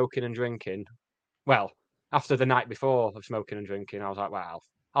like smoking and drinking, well, after the night before of smoking and drinking, I was like, well,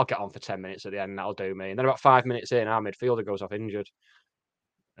 I'll get on for 10 minutes at the end. That'll do me. And then about 5 minutes in, our midfielder goes off injured.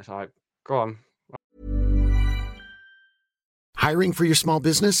 It's like, go on. Hiring for your small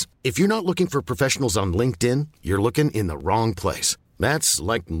business? If you're not looking for professionals on LinkedIn, you're looking in the wrong place. That's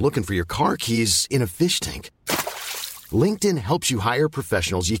like looking for your car keys in a fish tank. LinkedIn helps you hire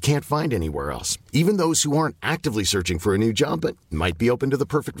professionals you can't find anywhere else, even those who aren't actively searching for a new job but might be open to the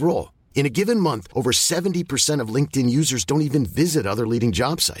perfect role. In a given month, over 70% of LinkedIn users don't even visit other leading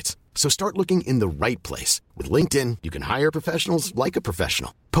job sites. So start looking in the right place. With LinkedIn, you can hire professionals like a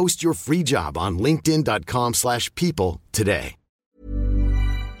professional. Post your free job on linkedin.com/people today.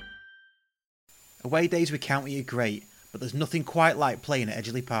 Away days with County are great, but there's nothing quite like playing at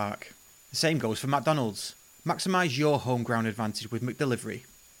Edgeley Park. The same goes for McDonald's. Maximise your home ground advantage with McDelivery.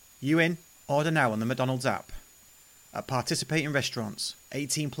 You in? Order now on the McDonald's app. At participating restaurants,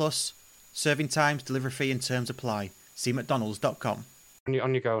 18 plus, serving times, delivery fee and terms apply. See mcdonalds.com.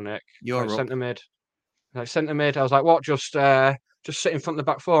 On you go, Nick. You're up. Centre mid. Centre mid. I was like, what? Just sit in front of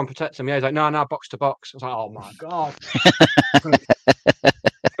the back four and protect him. Yeah, he's like, no, box to box. I was like, oh my god,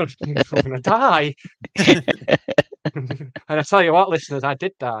 I'm gonna die. And I tell you what, listeners, I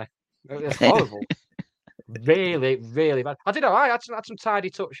did die. It's horrible. Really, really bad. I did all right. I had some tidy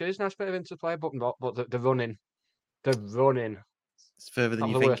touches, nice bit of interplay, but the running. It's further than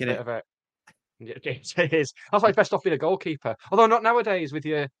you think, isn't it? It is. That's like best off being a goalkeeper. Although not nowadays with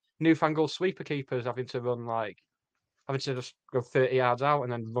your newfangled sweeper keepers having to just go 30 yards out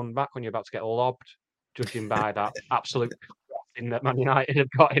and then run back when you're about to get lobbed, judging by that absolute thing that Man United have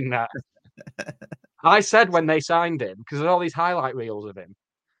got in there. I said when they signed him, because there's all these highlight reels of him,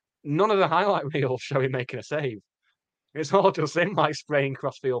 none of the highlight reels show him making a save. It's all just him like spraying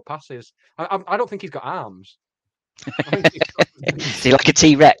crossfield passes. I don't think he's got arms. Is he like a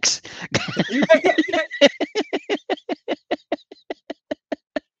T-Rex?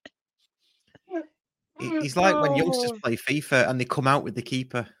 He's like when youngsters play FIFA and they come out with the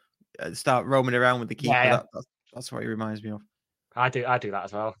keeper, start roaming around with the keeper. Yeah. That's what he reminds me of. I do that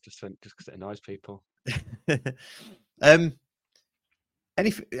as well, just because it annoys people.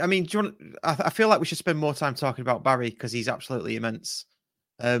 I mean, do you want? I feel like we should spend more time talking about Barry because he's absolutely immense.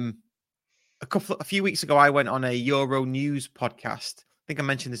 A few weeks ago, I went on a Euro News podcast. I think I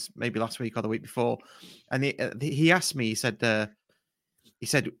mentioned this maybe last week or the week before, and he asked me. He said, "Do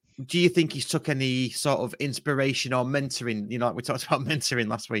you think he's took any sort of inspiration or mentoring? You know, like we talked about mentoring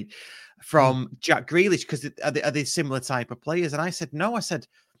last week from Jack Grealish because are they similar type of players?" And I said, "No." I said,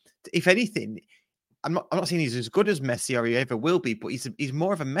 "If anything." I'm not saying he's as good as Messi or he ever will be, but he's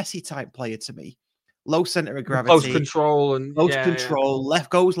more of a Messi type player to me. Low center of gravity, close control,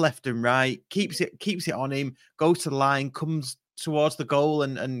 goes left and right, keeps it on him, goes to the line, comes towards the goal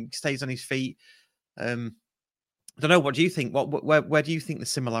and stays on his feet. I don't know. What do you think? Where do you think the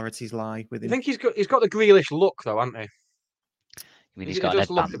similarities lie with him? I think he's got the Grealish look though, hasn't he? I mean, he's got a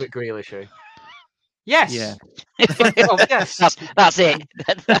headband. bit Grealishy. Yes. Yeah. Yes. That's it.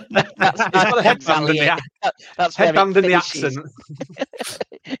 That's the headband exactly and that's headband and the accent.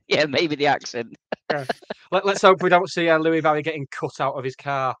 Yeah, maybe the accent. Yeah. Let's hope we don't see Louis Barry getting cut out of his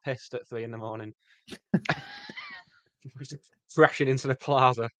car, pissed at 3 a.m. Crashing into the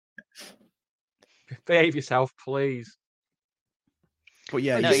plaza. Behave yourself, please. But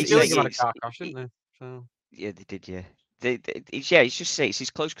yeah, he's had a car crash, didn't they? So. Yeah, they did. Yeah. It's just it's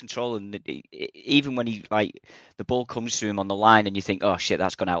his close control, and even when he the ball comes to him on the line, and you think, oh shit,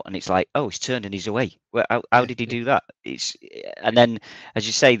 that's gone out, and it's like, oh, he's turned and he's away. Well, how did he do that? And then, as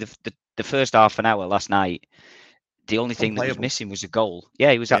you say, the first half an hour last night, the only thing that was missing was a goal.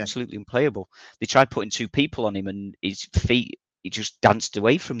 Yeah, he was absolutely unplayable. They tried putting 2 people on him, and his feet, he just danced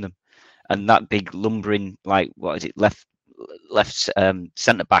away from them, and that big lumbering left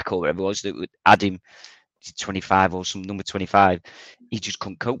centre back or whatever it was that would add him. 25 or some number 25, he just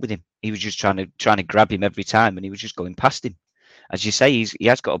couldn't cope with him. He was just trying to grab him every time, and he was just going past him. As you say, he's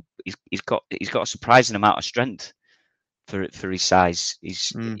got a surprising amount of strength for his size.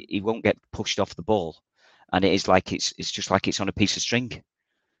 He won't get pushed off the ball, and it is like it's just like it's on a piece of string.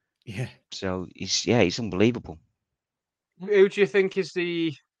 Yeah. So he's unbelievable. Who do you think is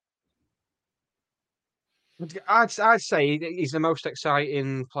the? I'd say he's the most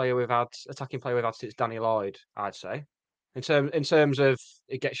exciting attacking player we've had since Danny Lloyd. I'd say, in terms of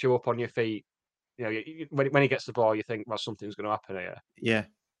it gets you up on your feet. You know, when he gets the ball, you think, well, something's going to happen here. Yeah,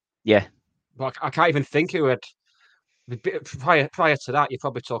 yeah. But I can't even think who had prior to that. You're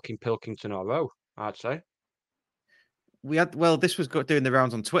probably talking Pilkington or Rowe. I'd say. This was doing the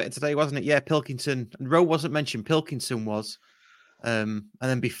rounds on Twitter today, wasn't it? Yeah, Pilkington and Rowe wasn't mentioned. Pilkington was. And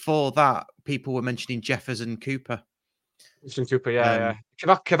then before that, people were mentioning Jeffers and Cooper. Cooper, yeah.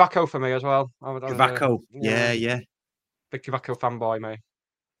 Cavaco for me as well. Cavaco, yeah. Big Cavaco fanboy, mate.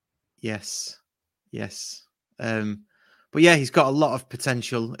 Yes. But yeah, he's got a lot of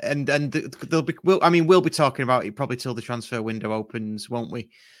potential, and we'll be talking about it probably till the transfer window opens, won't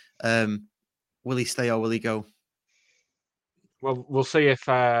we? Will he stay or will he go? Well, we'll see if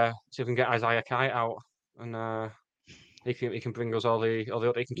we can get Isaiah Kite out and. He can bring us all the he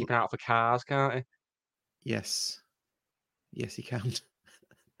can keep an eye out for cars, can't he? Yes, he can.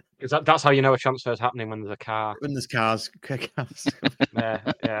 Because that's how you know a transfer is happening when there's a car. When there's cars.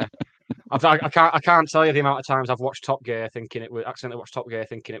 Yeah. I can't tell you the amount of times I've watched Top Gear accidentally watched Top Gear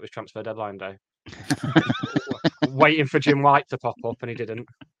thinking it was transfer deadline day. Waiting for Jim White to pop up, and he didn't.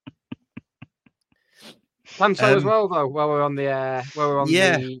 Panto as well, though. While we're on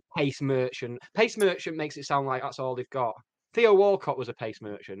the pace merchant. Pace merchant makes it sound like that's all they've got. Theo Walcott was a pace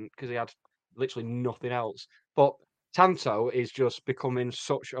merchant because he had literally nothing else. But Tanto is just becoming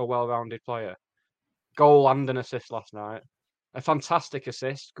such a well-rounded player. Goal and an assist last night. A fantastic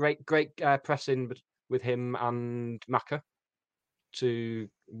assist. Great pressing with him and Maka to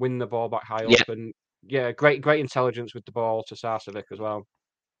win the ball back high up. And great intelligence with the ball to Sarcevic as well.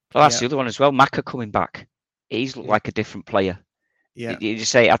 Well, that's the other one as well. Maka coming back. He's looked like a different player. Yeah. You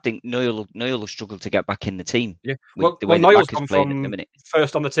just say, I think Noel will struggle to get back in the team. Yeah. Well, Noel's come from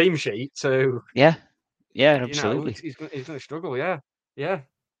first on the team sheet to... Yeah, absolutely. He's going to struggle, yeah.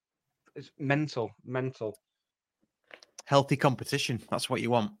 It's mental. Healthy competition. That's what you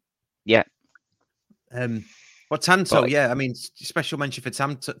want. Yeah. But Tanto, I mean, special mention for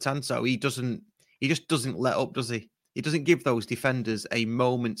Tanto. He just doesn't let up, does he? He doesn't give those defenders a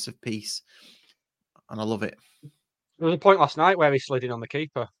moment of peace. And I love it. There was a point last night where he slid in on the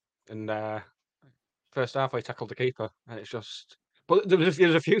keeper, and first half he tackled the keeper, and it's just. But there was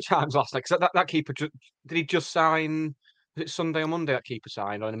a few times last night because that keeper did he just sign? Was it Sunday or Monday that keeper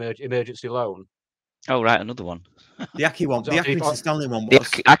signed on an emergency loan? Oh right, another one. The Aki one, the Accrington Stanley one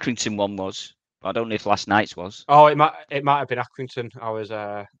was. The Accrington one was. I don't know if last night's was. Oh, it might have been Accrington. I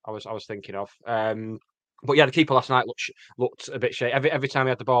was thinking of. But yeah, the keeper last night looked a bit shaky. Every time he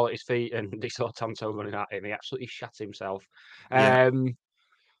had the ball at his feet and he saw Tanto running at him, he absolutely shat himself. Yeah.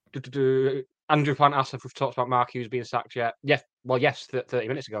 Andrew Plant asked if we've talked about Mark Hughes being sacked yet. Yeah, well, yes, 30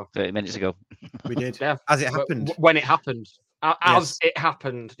 minutes ago. 30 minutes ago. We did. Yeah, As it happened. when it happened. As Yes. it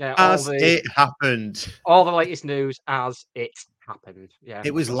happened. Yeah, it happened. All the latest news as it happened. Yeah,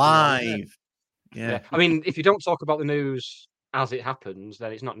 It was must be wrong, isn't it? live. Yeah. I mean, if you don't talk about the news as it happens,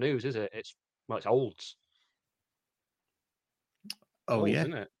 then it's not news, is it? It's olds. Oh, Olds, yeah.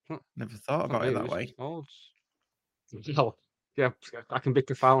 isn't it? Never thought about it that way. Olds. Oh, yeah, I can be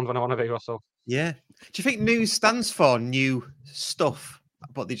profound when I want to be, Russell. Yeah. Do you think news stands for new stuff,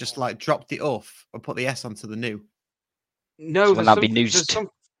 but they just like dropped it off or put the S onto the new? No, So will that be news?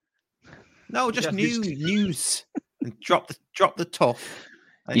 No, just news. And drop the tough.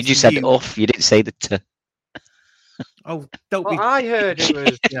 You just said off. You didn't say the t. Oh, don't be. I heard it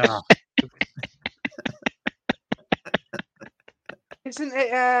was. Yeah. Isn't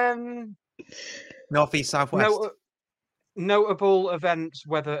it? North, east, south, west. Notable events,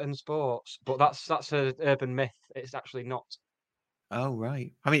 weather, and sports. But that's an urban myth. It's actually not. Oh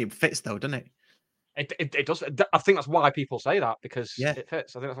right. I mean, it fits though, doesn't it? It does. I think that's why people say that because Yeah. it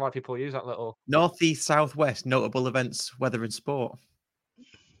fits. I think that's why people use that little. North, east, south, west. Notable events, weather, and sport.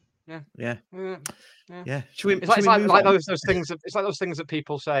 Yeah. Yeah. Yeah. Should we like move on? those things. It's like those things that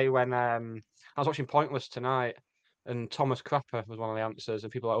people say when I was watching Pointless tonight, and Thomas Crapper was one of the answers,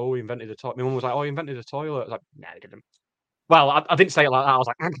 and people were like, "Oh, he invented a toilet." My mum was like, "Oh, he invented a toilet." I was like, "No, he didn't." Well, I didn't say it like that. I was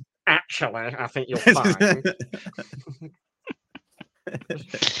like, "Actually, I think you'll find."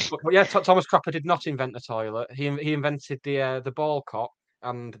 But yeah, Thomas Crapper did not invent the toilet. He invented the ball cock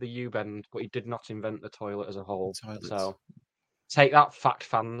and the U-bend, but he did not invent the toilet as a whole. So take that, fact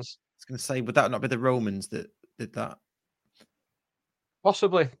fans. I was going to say, would that not be the Romans that did that?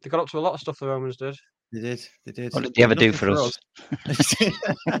 Possibly. They got up to a lot of stuff the Romans did. They did. What did they ever do for us?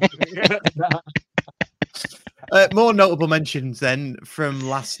 More notable mentions then from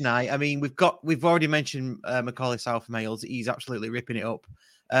last night. I mean, we've already mentioned Macaulay South Males. He's absolutely ripping it up.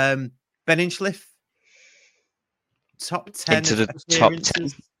 Ben Inchliff, top 10 into the top 10.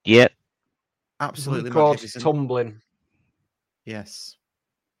 Yep, absolutely magnificent. Tumbling. Yes,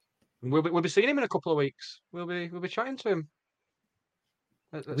 we'll be seeing him in a couple of weeks. We'll be chatting to him.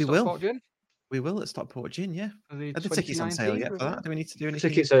 We will. We will at Stockport Gin. Yeah, are the tickets on sale yet for that? Do we need to do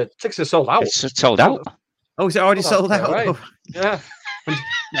anything? Tickets are sold out. It's sold out. Oh, is it already sold out? Right. Yeah.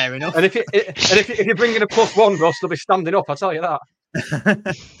 Fair enough. And if you're bringing a +1, Russ, they'll be standing up. I'll tell you that.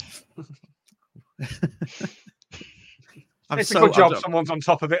 It's a good job someone's on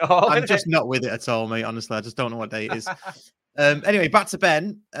top of it all. I'm just not with it at all, mate. Honestly, I just don't know what day it is. Anyway, back to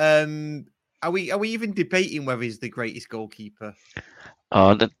Ben. Are we even debating whether he's the greatest goalkeeper?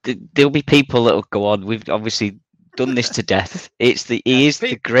 Oh, there'll be people that'll go on. We've obviously done this to death. He is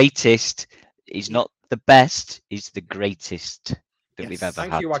the greatest. He's not the best. He's the greatest that we've ever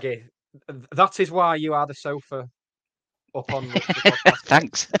had. Thank you, Waggy. That is why you are the sofa up on the podcast.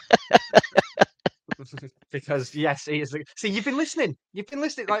 Thanks. Because yes, he is. See, you've been listening.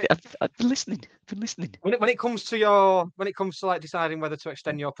 Like I've been listening. When it comes to like deciding whether to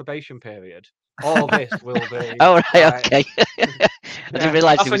extend your probation period, all this will be. Oh right, okay. I didn't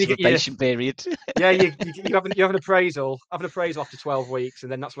realise it was a probation period. Yeah, you have an appraisal. Have an appraisal after 12 weeks,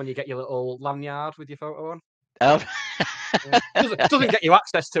 and then that's when you get your little lanyard with your photo on. Oh. Yeah. Doesn't get you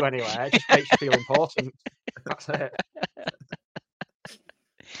access to anywhere. It just makes you feel important. That's it.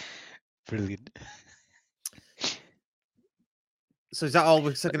 Brilliant. So is that all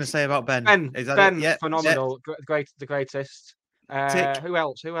we're going to say about Ben? Ben, phenomenal, the greatest. Who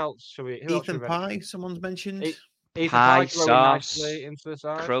else? Should we? Ethan Pye, someone's mentioned. Ethan Pye, growing nicely into the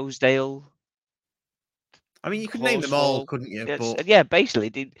side. Croasdale. I mean, you could name them all, couldn't you? But... Yeah,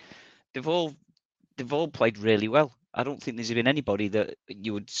 basically, they've all played really well. I don't think there's been anybody that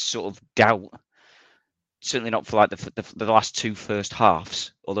you would sort of doubt. Certainly not for like the last two first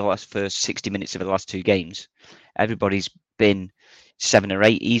halves or the last first 60 minutes of the last two games. Everybody's been 7 or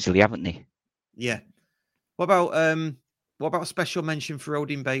 8 easily, haven't they? Yeah. What about a special mention for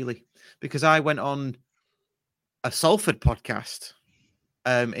Odin Bailey? Because I went on a Salford podcast,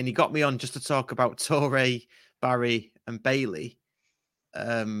 and he got me on just to talk about Torre, Barry, and Bailey.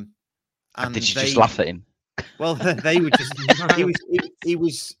 And did you just laugh at him? Well, they were just. he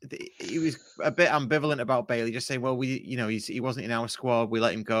was a bit ambivalent about Bailey, just saying, "Well, he wasn't in our squad. We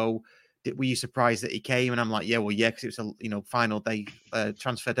let him go. Were you surprised that he came?" And I'm like, "Yeah, because it was a final day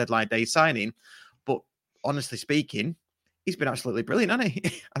transfer deadline day signing." But honestly speaking, he's been absolutely brilliant, hasn't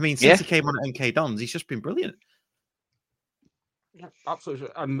he? I mean, since he came on at NK Dons, he's just been brilliant. Absolutely.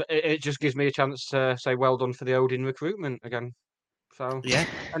 It just gives me a chance to say well done for the Odin recruitment again. So Yeah.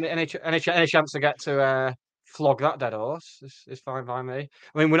 any chance to get to flog that dead horse is fine by me.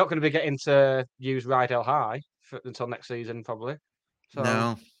 I mean, we're not going to be getting to use Rydell High until next season, probably. So,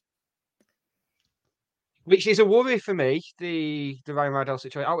 No. which is a worry for me. The Ryan Rydell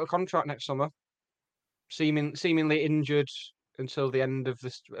situation, out of contract next summer, seemingly injured until the end of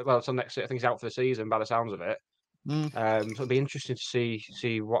this. Well, until next. I think he's out for the season by the sounds of it. Mm. So it'll be interesting to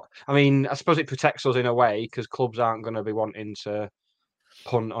see what. I mean, I suppose it protects us in a way because clubs aren't going to be wanting to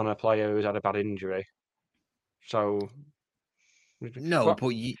punt on a player who's had a bad injury. So No, but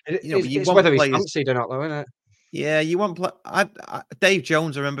you it's want whether he's players. fancied or not, though, isn't it? Yeah, you want Dave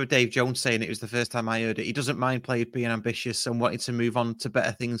Jones. I remember Dave Jones saying it was the first time I heard it. He doesn't mind players being ambitious and wanting to move on to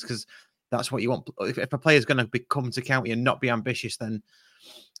better things because that's what you want. If a player's going to come to county and not be ambitious, then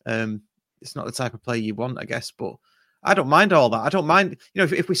it's not the type of player you want, I guess. But I don't mind all that. I don't mind,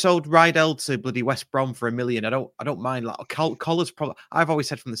 if we sold Rydell to bloody West Brom for $1 million, I don't mind. Like Collar's probably. I've always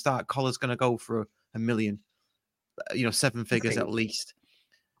said from the start, Collar's going to go for $1 million. 7 figures at least.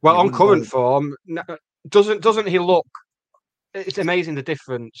 Well, on current form, doesn't he look? It's amazing the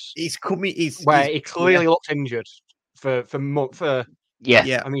difference. He clearly looks injured for.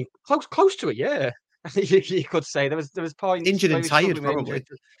 Yeah. I mean, close to a year. You could say there was points injured and tired probably.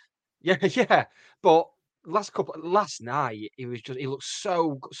 Yeah. But last night he looked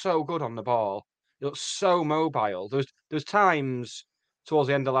so good on the ball. He looked so mobile. There was times towards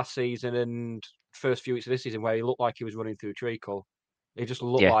the end of last season and first few weeks of this season where he looked like he was running through treacle. He just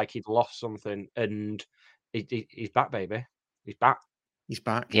looked like he'd lost something, and he's back, baby. He's back. He's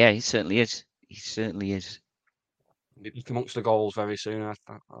back. Yeah, he certainly is. He certainly is. He's amongst the goals very soon, I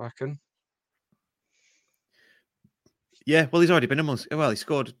reckon. Yeah, well, he's already been amongst. Well, he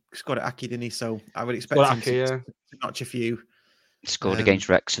scored at Aki, didn't he? So I would expect him to notch a few. Scored against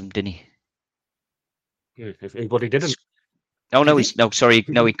Wrexham, didn't he? But he didn't. Oh no, he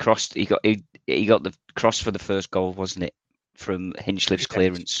crossed. He got the cross for the first goal, wasn't it? From Hinchcliffe's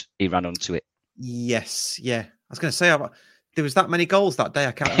clearance, he ran onto it. Yes, yeah. I was going to say there was that many goals that day.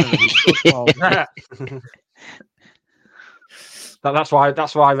 I can't remember. That's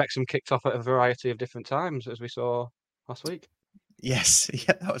why Wrexham kicked off at a variety of different times, as we saw last week. Yes,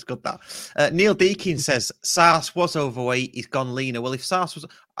 yeah, that was good. That Neil Deakin says Sars was overweight. He's gone leaner. Well, if Sars was,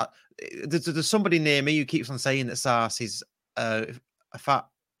 there's somebody near me who keeps on saying that Sars is a fat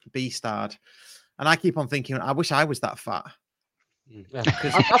beastard, and I keep on thinking, I wish I was that fat. Yeah.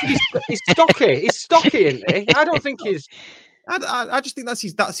 He's stocky. He's stocky, isn't he? I don't think he's. I just think that's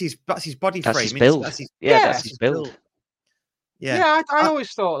his body that's frame. His build. That's his build. Yeah, I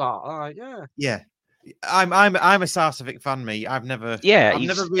always thought that. Yeah. I'm a Sarcevic fan, me. I've never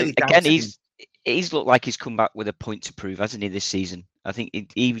really again. He's looked like he's come back with a point to prove, hasn't he? This season, I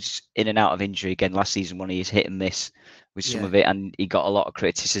think he was in and out of injury again last season. When he was hit and miss with some of it, and he got a lot of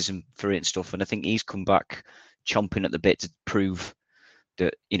criticism for it and stuff. And I think he's come back chomping at the bit to prove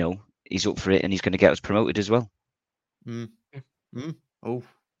that he's up for it and he's going to get us promoted as well. Oh,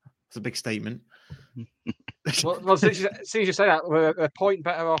 that's a big statement. Well, since you say that, we're a point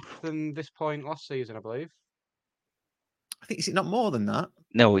better off than this point last season, I believe. I think, is it not more than that?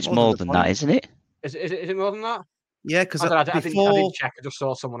 No, it's more than that, isn't it? Is it more than that? Yeah, because I didn't check. I just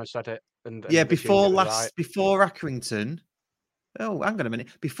saw someone had said it. Before Accrington. Oh, hang on a minute.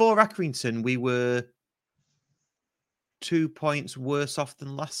 Before Accrington, we were 2 points worse off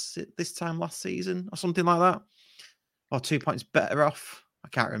than this time last season, or something like that, or 2 points better off. I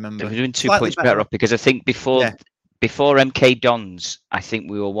can't remember. We're doing 2 points better off because I think before MK Dons, I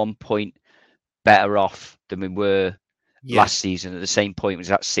think we were 1 point better off than we were last season. At the same point, was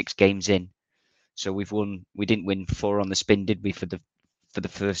that 6 games in. So we didn't win 4 on the spin, did we? For the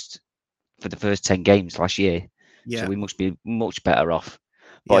first 10 games last year. Yeah. So we must be much better off.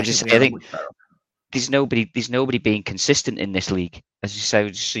 But I think there's nobody being consistent in this league. As you say, I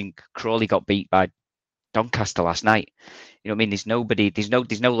just think Crawley got beat by Doncaster last night. You know what I mean?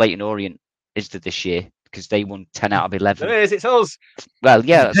 There's no Leyton Orient, is there, this year? Because they won 10 out of 11. There is, it's us. Well,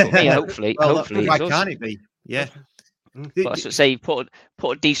 yeah, that's what I mean. Hopefully, why can't it be? Yeah. But that's what I say. Put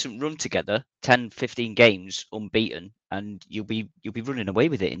a decent run together, 10, 15 games unbeaten, and you'll be running away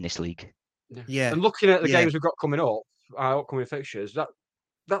with it in this league. Yeah. And looking at the games we've got coming up, our upcoming fixtures,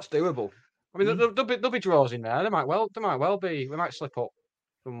 that's doable. I mean, there'll be draws in there. There might well be. We might slip up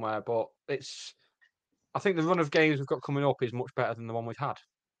somewhere, but I think the run of games we've got coming up is much better than the one we've had.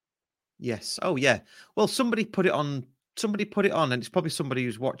 Yes. Oh, yeah. Well, somebody put it on, and it's probably somebody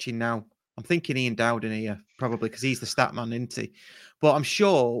who's watching now. I'm thinking Ian Dowden here, probably, because he's the stat man, isn't he? But I'm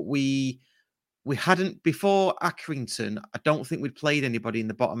sure we we hadn't before Accrington. I don't think we'd played anybody in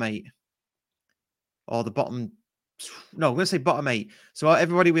the bottom 8 or the bottom. No, I'm going to say bottom 8. So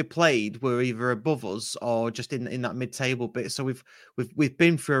everybody we played were either above us or just in that mid-table bit. So we've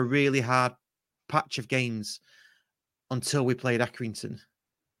been through a really hard patch of games until we played Accrington,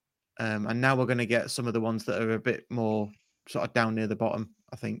 and now we're going to get some of the ones that are a bit more sort of down near the bottom,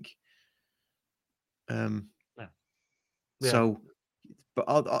 I think. So,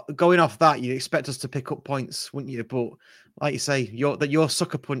 but going off that, you'd expect us to pick up points, wouldn't you? But like you say, your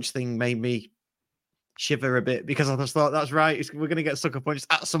sucker punch thing made me shiver a bit because I just thought that's right. We're going to get sucker punched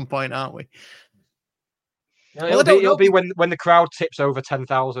at some point, aren't we? Yeah, it'll be when the crowd tips over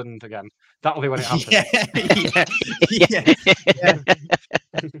 10,000 again. That'll be when it happens. Yeah.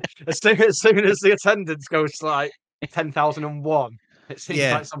 As soon as the attendance goes to like 10,001, it seems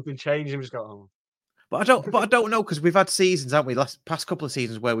like something changed. And just go, oh. But I don't know, because we've had seasons, haven't we? Past couple of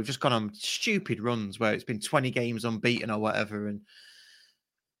seasons where we've just gone on stupid runs where it's been 20 games unbeaten or whatever, and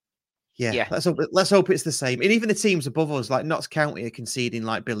let's hope it's the same. And even the teams above us, like Notts County, are conceding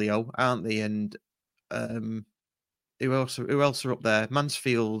like Billy O, aren't they? And who else are up there?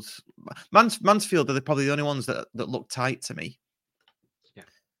 Mansfield are probably the only ones that look tight to me.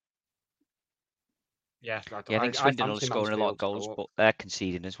 Yeah, I think Swindon are scoring a lot of goals, but they're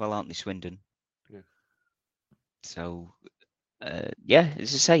conceding as well, aren't they, Swindon? Yeah. So, as I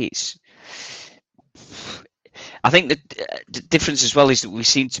say, I think the difference as well is that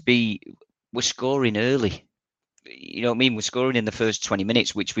we're scoring early. You know what I mean? We're scoring in the first 20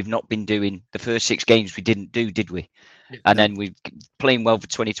 minutes, which we've not been doing. The first 6 games we didn't do, did we? Yeah, and then we're playing well for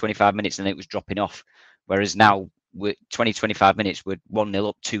 20, 25 minutes, and then it was dropping off. Whereas now, we're 20, 25 minutes, we're 1-0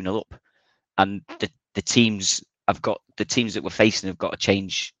 up, 2-0 up. And the teams that we're facing have got to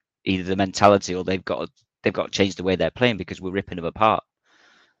change either the mentality or they've got to change the way they're playing, because we're ripping them apart.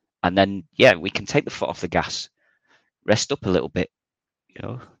 And then we can take the foot off the gas, rest up a little bit, you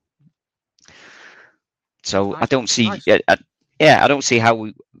know. So I don't see, I don't see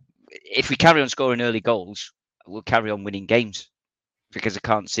how if we carry on scoring early goals, we'll carry on winning games, because I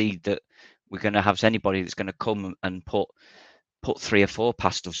can't see that we're going to have anybody that's going to come and put 3 or 4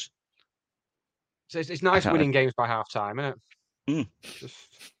 past us. So it's nice winning games by half time, isn't it? Just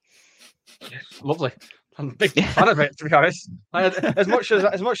lovely. I'm a big fan of it, to be honest. As much as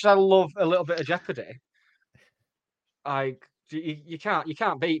I love a little bit of jeopardy, you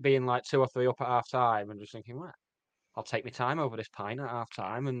can't beat being like 2 or 3 up at half time and just thinking, well, I'll take my time over this pint at half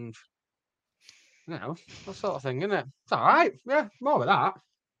time, and that sort of thing, isn't it? It's all right. Yeah, more of that.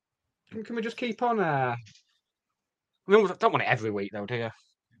 Can we just keep on? I mean, don't want it every week, though, do you?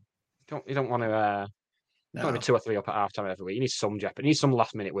 You don't want to. Don't want to be 2 or 3 up at half time every week. You need some jeopardy. You need some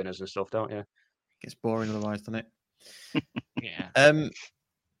last minute winners and stuff, don't you? It gets boring otherwise, doesn't it? Yeah.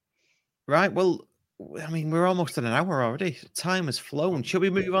 Right. Well, I mean, we're almost at an hour already. Time has flown. Shall we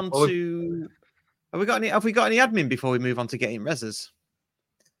move on to? Have we got any admin before we move on to getting reses?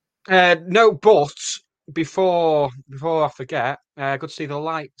 No, but before I forget, good to see the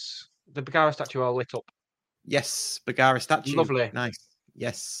lights. The Bagara statue all lit up. Yes, Bagara statue. Lovely. Nice.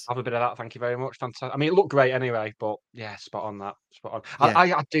 Yes. Have a bit of that. Thank you very much. Fantastic. I mean, it looked great anyway, but spot on that. Spot on.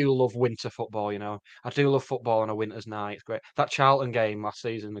 Yeah. I do love winter football, you know. I do love football on a winter's night. It's great. That Charlton game last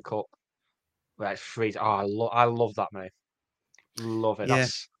season in the Cup, where it's freezing. Oh, I love that, mate. Love it. Yeah.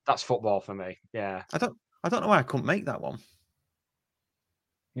 That's football for me. Yeah. I don't know why I couldn't make that one.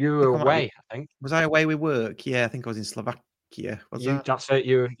 You were away, I think. Was I away with work? Yeah, I think I was in Slovakia. That's it.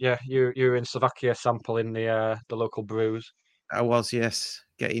 You were in Slovakia sampling the local brews. I was, yes,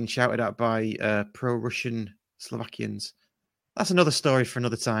 getting shouted at by pro-Russian Slovakians. That's another story for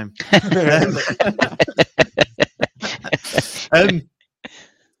another time.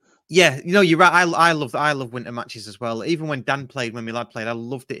 Yeah, you know, you're right. I love winter matches as well. Even when when my lad played, I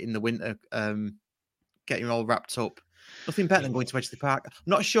loved it in the winter. Getting all wrapped up. Nothing better than going to Edgeley Park. I'm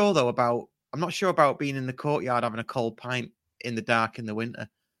not sure about being in the courtyard having a cold pint in the dark in the winter.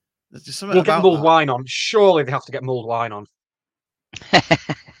 There's just something about get mulled wine on. Surely they have to get mulled wine on.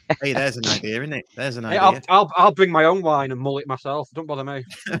 Hey, there's an idea, isn't it? There's an idea. I'll bring my own wine and mull it myself. Don't bother me.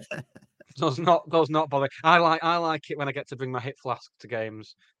 Does not bother. I like it when I get to bring my hip flask to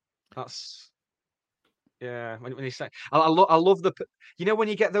games. That's when you say I love the, you know, when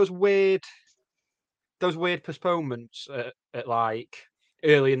you get those weird postponements at like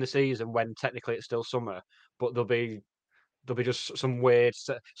early in the season when technically it's still summer, but there'll be just some weird,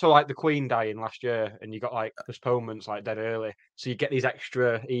 so like the Queen dying last year, and you got like postponements like dead early, so you get these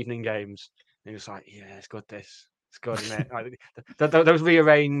extra evening games, and it's like, yeah, it's good. It's good, isn't it? Like, those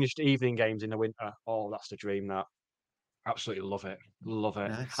rearranged evening games in the winter. Oh, that's the dream. That Absolutely love it. Love it.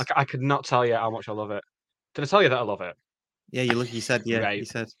 Nice. I could not tell you how much I love it. Did I tell you that I love it? Yeah, you said, yeah, Right. you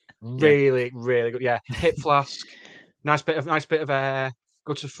said. Really, really good. Yeah, hip flask, nice bit of air.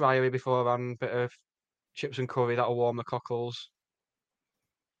 Go to Friary beforehand. Bit of chips and curry that'll warm the cockles.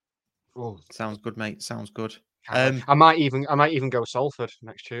 Oh, Sounds good, mate. Sounds good. I might even go Salford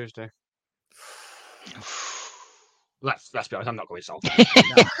next Tuesday. Let's be honest, I'm not going Salford.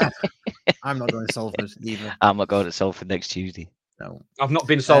 No, I'm not going to Salford either. I'm not going to Salford next Tuesday. No, I've not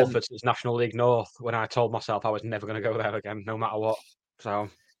been Salford since National League North, when I told myself I was never going to go there again, no matter what. So I'm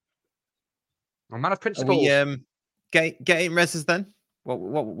a man of principles. Are we getting reses then?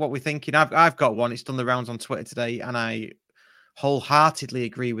 What we thinking? I've got one. It's done the rounds on Twitter today, and I wholeheartedly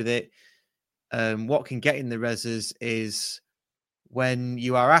agree with it. What can get in the reses is when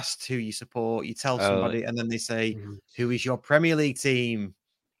you are asked who you support, you tell somebody, and then they say, "Who is your Premier League team?"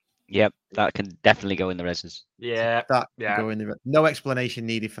 Yep, that can definitely go in the reses. Yeah, that can go in the no explanation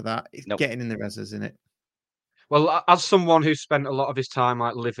needed for that. It's getting in the reses, isn't it? Well, as someone who spent a lot of his time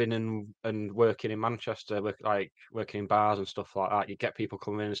like living and working in Manchester, working in bars and stuff like that, you get people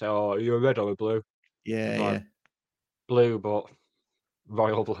coming in and say, "Oh, are you a red or a blue?" Yeah, like, yeah. Blue, but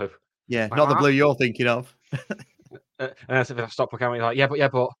royal blue. Yeah, like, not the blue you're thinking of. And if I Stockport County, like, yeah,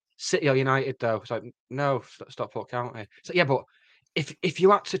 but City or United though. It's like, no, Stockport County. So yeah, but if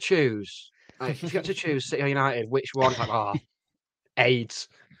you had to choose, City or United, which one? It's like, AIDS.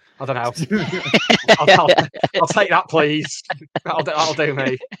 I don't know. I'll take that, please. That'll do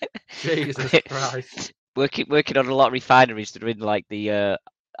me. Jesus Christ. Working on a lot of refineries that are in like the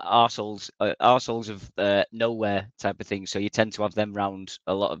arseholes of nowhere type of thing. So you tend to have them round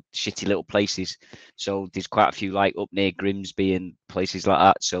a lot of shitty little places. So there's quite a few like up near Grimsby and places like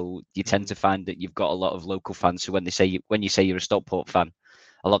that. So you tend to find that you've got a lot of local fans. So when you say you're a Stockport fan,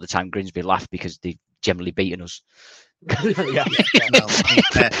 a lot of the time Grimsby laugh because they've generally beaten us. Yeah.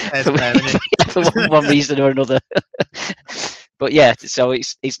 For one reason or another. But yeah, so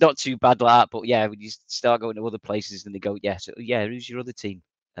it's not too bad like that. But yeah, when you start going to other places and they go, who's your other team?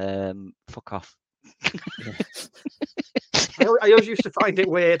 Fuck off. I always used to find it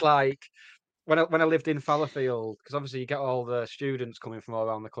weird, like when I lived in Fallowfield, because obviously you get all the students coming from all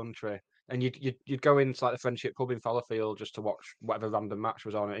around the country, and you'd go into like the Friendship Pub in Fallowfield just to watch whatever random match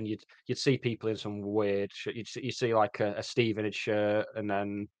was on, and you'd see people in some weird shit. You see like a Stevenage shirt, and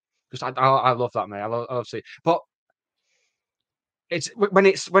then just I love that, mate. I love see, but it's when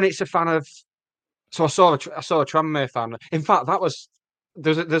it's a fan of. So I saw a Tranmere fan. In fact,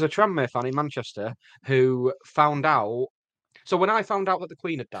 there's a Tranmere fan in Manchester who found out. So when I found out that the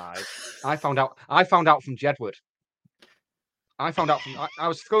Queen had died, I found out from Jedward. I found out from I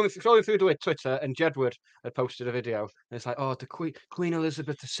was scrolling through Twitter, and Jedward had posted a video, and it's like, "Oh, the Queen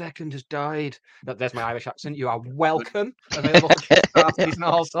Elizabeth II has died." There's my Irish accent. You are welcome. Available for parties and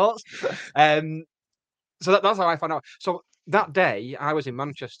all sorts. So that's how I found out. So that day, I was in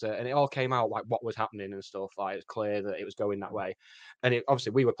Manchester, and it all came out like what was happening and stuff. Like it's clear that it was going that way, and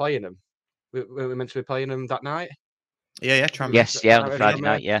obviously we were playing them. We were meant to be playing them that night. Yeah, Tranmere. Yes, on the Friday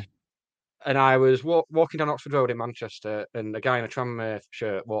night, yeah. And I was walking down Oxford Road in Manchester, and a guy in a Tranmere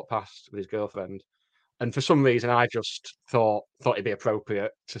shirt walked past with his girlfriend. And for some reason, I just thought it'd be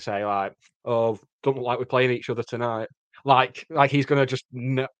appropriate to say like, "Oh, don't look like we're playing each other tonight." Like he's gonna just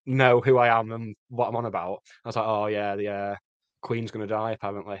know who I am and what I'm on about. I was like, "Oh yeah, the Queen's gonna die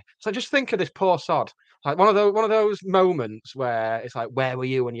apparently." So just think of this poor sod. Like one of those moments where it's like, "Where were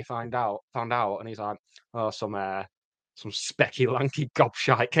you when you found out?" And he's like, "Oh, some specky lanky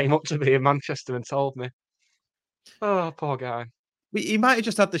gobshite came up to me in Manchester and told me." Oh, poor guy. He might have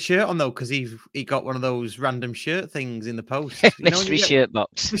just had the shirt on though, because he got one of those random shirt things in the post. Mystery shirt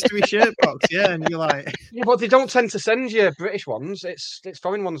box. Mystery shirt box, yeah. And you're like, yeah, but they don't tend to send you British ones. It's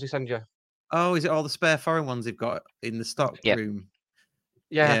foreign ones they send you. Oh, is it all the spare foreign ones they've got in the stock room?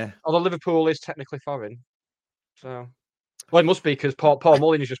 Yeah. Although Liverpool is technically foreign, so it must be because Paul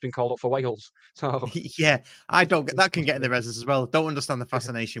Mullin has just been called up for Wales. So yeah, I don't get that. Can get in the reses as well. Don't understand the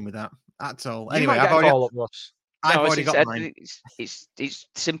fascination with that at all. You Anyway, I've already got mine. It's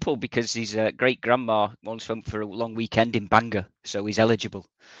simple because his great grandma wants him for a long weekend in Bangor, so he's eligible.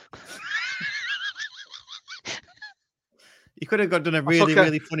 You could have done a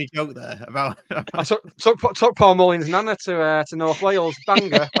really funny joke there about. I took Paul Mullin's nana to North Wales,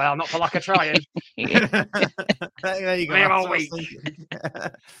 Bangor. Well, not for lack of trying. There you go.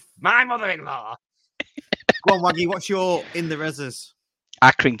 My mother-in-law. Go on, Waggy. What's your in the reses?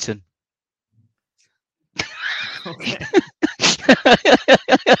 Accrington. Okay.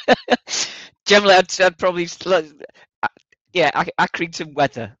 Generally, I'd probably Accrington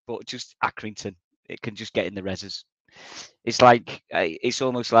weather, but just Accrington. It can just get in the reses. It's like it's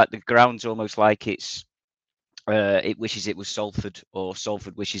almost like the ground's almost like it wishes it was Salford, or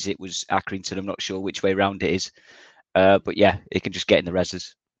Salford wishes it was Accrington. I'm not sure which way round it is, but yeah, it can just get in the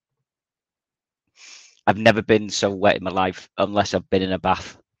reses. I've never been so wet in my life unless I've been in a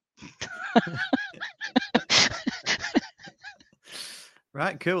bath.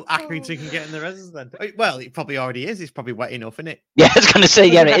 Right, cool. Accrington can get in the reses then. Well, it probably already is. It's probably wet enough, isn't it? Yeah, I was going to say,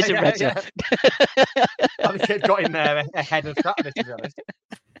 yeah, it is a reser. I think it got in there ahead of Saturday, to be honest.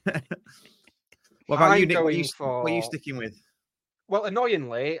 What about you, I'm Nick? going What are you for- sticking with? Well,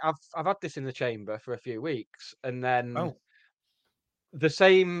 annoyingly, I've had this in the chamber for a few weeks, and then Oh, the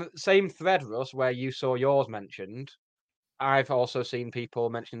same thread, Russ, where you saw yours mentioned. I've also seen people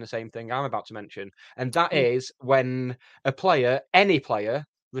mentioning the same thing I'm about to mention, and that is when a player, any player,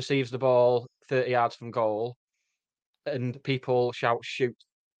 receives the ball 30 yards from goal, and people shout "shoot."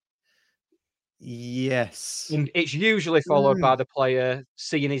 yes. And it's usually followed by the player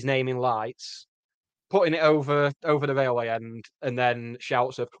seeing his name in lights, putting it over the railway end, and then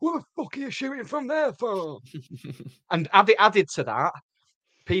shouts of "What the fuck are you shooting from there for?" And added to that,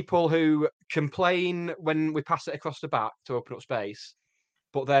 people who complain when we pass it across the back to open up space,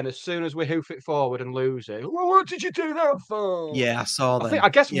 but then as soon as we hoof it forward and lose it, well, what did you do that for? Yeah, I saw them. I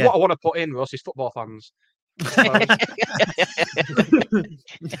guess Yeah. what I want to put in, Russ, is football fans. I suppose.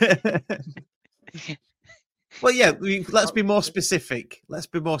 Well, yeah. Let's be more specific.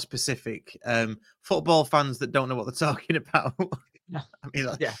 Football fans that don't know what they're talking about. I mean,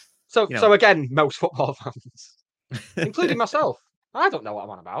 Yeah. So again, most football fans, including myself, I don't know what I'm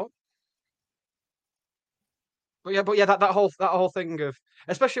on about. But yeah, that whole thing of,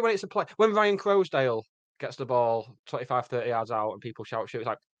 especially when it's a play, when Ryan Crowsdale gets the ball 25, 30 yards out and people shout "shoot," it's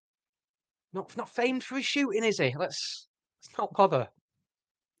like, not famed for his shooting, is he? Let's not bother.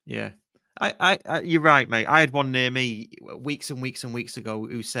 Yeah. I you're right, mate. I had one near me weeks and weeks and weeks ago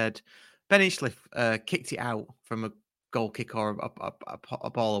who said Ben Hinchcliffe kicked it out from a goal kick or a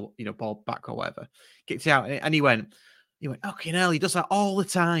ball, ball back or whatever. Kicked it out, and he went, "Okay, hell, he does that all the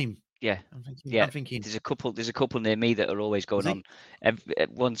time." Yeah, I'm thinking, there's a couple near me that are always going on.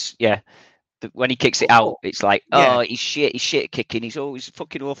 Once, yeah. When he kicks it out, it's like, yeah. he's shit at kicking. He's always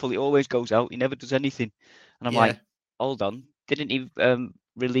fucking awful. He always goes out. He never does anything. And I'm like, hold on, didn't he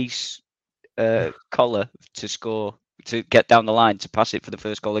release Collar to score, to get down the line to pass it for the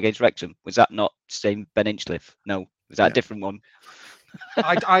first goal against Wrexham? Was that not same Ben Hinchcliffe? No, was that a different one?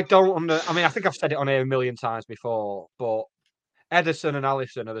 I don't I mean, I think I've said it on here a million times before, but Ederson and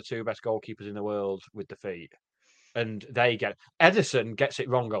Alisson are the two best goalkeepers in the world with the feet, and Ederson gets it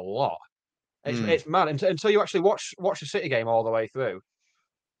wrong a lot. It's mad until you actually watch the City game all the way through.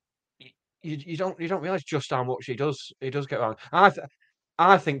 You don't realize just how much he does get wrong.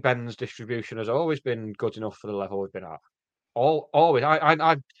 I think Ben's distribution has always been good enough for the level we've been at. Always.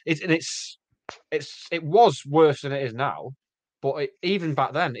 It was worse than it is now, but even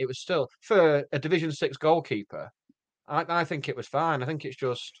back then, it was still, for a Division 6 goalkeeper. I think it was fine. I think it's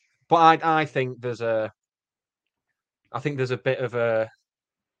just, but I think there's a bit of a.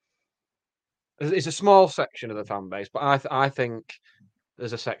 It's a small section of the fan base, but I think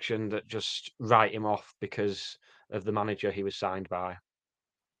there's a section that just write him off because of the manager he was signed by.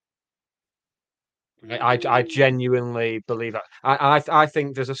 I genuinely believe that. I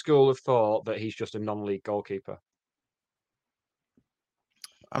think there's a school of thought that he's just a non-league goalkeeper.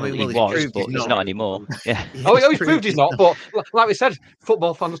 I mean, he was, but he's not anymore. Yeah. He's proved he's not. But like we said,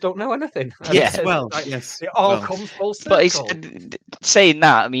 football fans don't know anything. Yes, yes. It all comes full circle. But it's, saying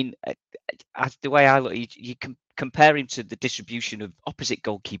that, I mean, the way I look, you can compare him to the distribution of opposite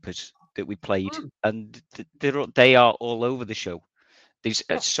goalkeepers that we played, and they are all over the show. There's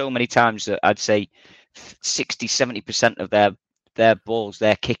so many times that I'd say 60-70% of their balls,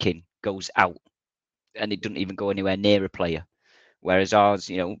 their kicking goes out, and it doesn't even go anywhere near a player. Whereas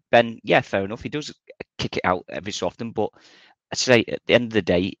ours, Ben, fair enough, he does kick it out every so often, but I'd say at the end of the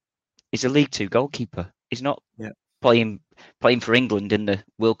day, he's a League Two goalkeeper. He's not playing for England in the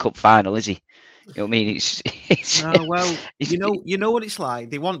World Cup final, is he? You know what I mean? It's no, well, you know what it's like.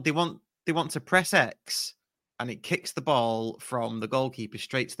 They want to press X, and it kicks the ball from the goalkeeper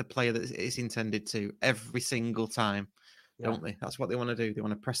straight to the player that it's intended to every single time, don't they? That's what they want to do. They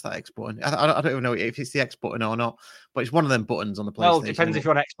want to press that X button. I don't even know if it's the X button or not, but it's one of them buttons on the PlayStation. Well, it depends if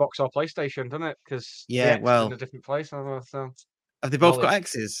you're on Xbox or PlayStation, doesn't it? Because in a different place. So. Have they both got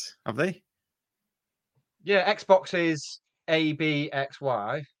X's? Have they? Yeah, Xbox is A, B, X,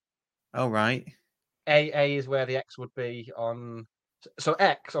 Y. Oh, right. A is where the X would be on. So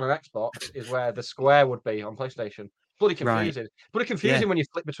X on an Xbox is where the square would be on PlayStation. Bloody confusing. Bloody confusing when you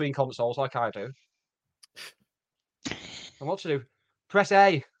flip between consoles like I do. And what to do? Press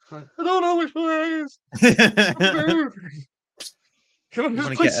A. Like, I don't know which way it is. Can I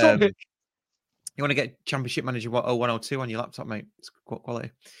just play Sonic? You want to get Championship Manager 0102 on your laptop, mate? It's good quality.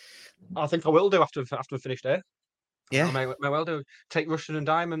 I think I will do after we finish there. Yeah. I may well do. Take Russian and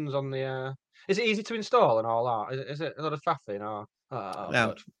Diamonds on the. Is it easy to install and all that? Is it a lot of faffing or? No.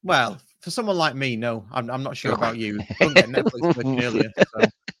 Good. Well, for someone like me, no. I'm not sure about you. Couldn't get Netflix working earlier. So.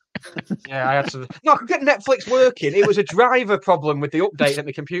 Yeah, I had to. No, I could get Netflix working. It was a driver problem with the update that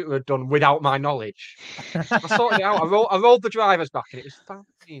my computer had done without my knowledge. I sorted it out. I rolled the drivers back and it was fine.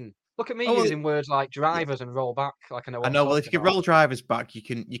 Look at me using words like drivers and roll back like I know. I know. Well, if you can roll drivers back, you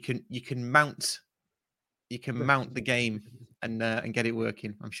can mount the game and get it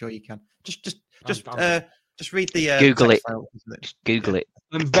working. I'm sure you can. Just read the Google it. file, Just Google it.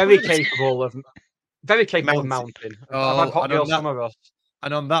 I'm very capable of mounting. I've had Hot Girl Summer Rust.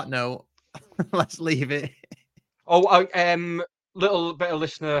 And on that note, let's leave it. Oh, little bit of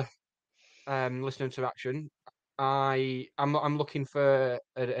listener interaction. I'm looking for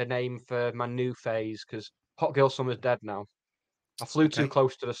a name for my new phase because Hot Girl Summer's dead now. I flew too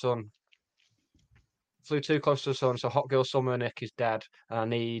close to the sun. So Hot Girl Summer Nick is dead.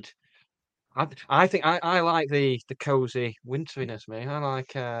 And I think I like the cozy winteriness, mate.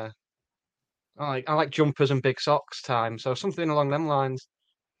 I like jumpers and big socks time. So something along them lines.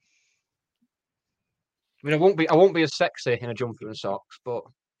 I mean, I won't be as sexy in a jumper and socks, but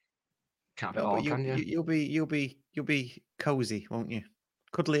can't be all, can you? You'll be cozy, won't you?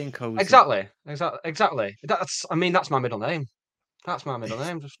 Cuddly and cozy. Exactly. That's my middle name. That's my middle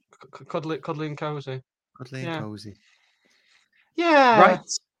name. Just cuddly and cozy. Cuddly and cozy. Yeah. Right.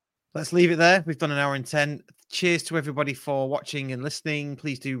 Let's leave it there. We've done an hour and 10. Cheers to everybody for watching and listening.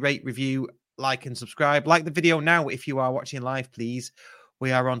 Please do rate, review, like, and subscribe. Like the video now if you are watching live, please.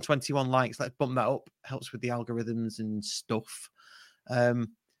 We are on 21 likes. Let's bump that up. Helps with the algorithms and stuff.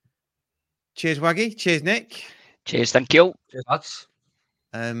 Cheers, Waggy. Cheers, Nick. Cheers, thank you. Cheers, lads.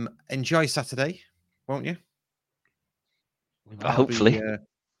 Enjoy Saturday, won't you? Hopefully.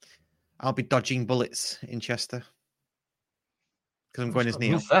 I'll be dodging bullets in Chester because I'm going as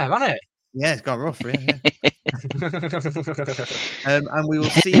Neil. There, hasn't it? Yeah, it's gone rough, yeah. And we will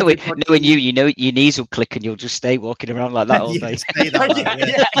see you. Knowing you know your knees will click and you'll just stay walking around like that all day. Stay that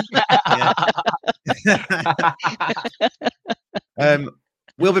way,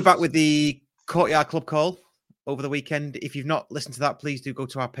 we'll be back with the Courtyard Club call over the weekend. If you've not listened to that, please do go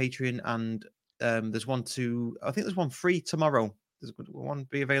to our Patreon and there's one free tomorrow. There's one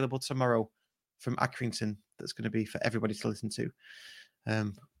be available tomorrow from Accrington that's going to be for everybody to listen to.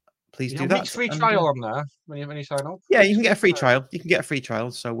 Please do that. Free trial on there when you sign up. Yeah, you can get a free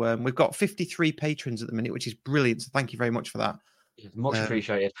trial. So we've got 53 patrons at the minute, which is brilliant. So thank you very much for that. Much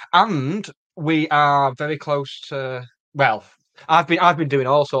appreciated. And we are very close to. Well, I've been doing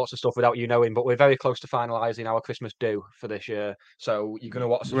all sorts of stuff without you knowing, but we're very close to finalising our Christmas do for this year. So you're going to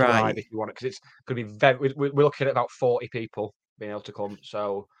want to subscribe if you want it, because it's going to be we're looking at about 40 people being able to come.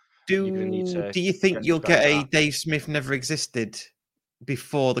 So do you think you'll get a Dave Smith Never Existed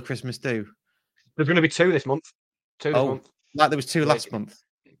before the Christmas do? There's going to be two this month. Month. Like there was two last month.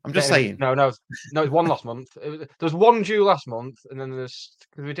 I'm just saying. No, it's one last month. There was one due last month, and then because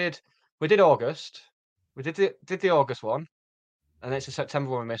we did August. We did the August one, and it's a September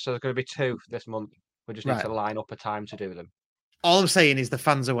one we missed. So there's going to be two this month. We just need to line up a time to do them. All I'm saying is the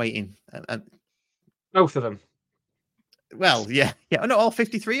fans are waiting. Both of them. Well, yeah. No, all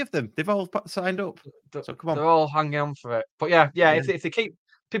 53 of them. They've all signed up. So come on. They're all hanging on for it. But yeah. If they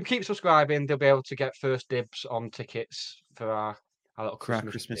people keep subscribing, they'll be able to get first dibs on tickets for our little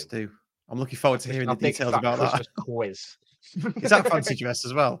Christmas do. I'm looking forward to hearing the details about Christmas that. Quiz. Is that fancy dress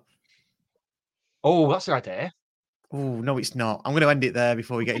as well? Oh, that's the idea. Oh, no, it's not. I'm going to end it there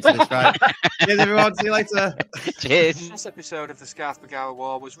before we get into this, right? Cheers, everyone. See you later. Cheers. This episode of the Scarf Bagara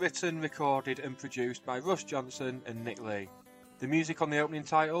War was written, recorded and produced by Russ Johnson and Nick Lee. The music on the opening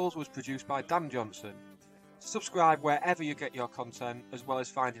titles was produced by Dan Johnson. Subscribe wherever you get your content, as well as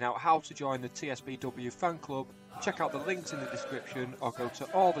finding out how to join the TSBW fan club. Check out the links in the description or go to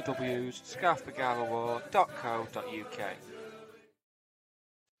all the W's, scarfbagarawar.co.uk.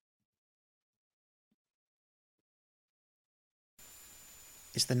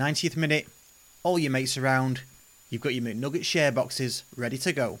 It's the 90th minute. All your mates around. You've got your McNugget share boxes ready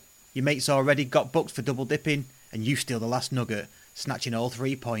to go. Your mates already got booked for double dipping, and you steal the last nugget, snatching all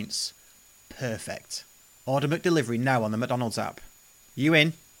 3 points. Perfect. Order McDelivery now on the McDonald's app. You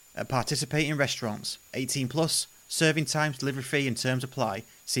in? At participating restaurants. 18 plus. Serving times, delivery fee and terms apply.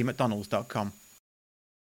 See mcdonalds.com.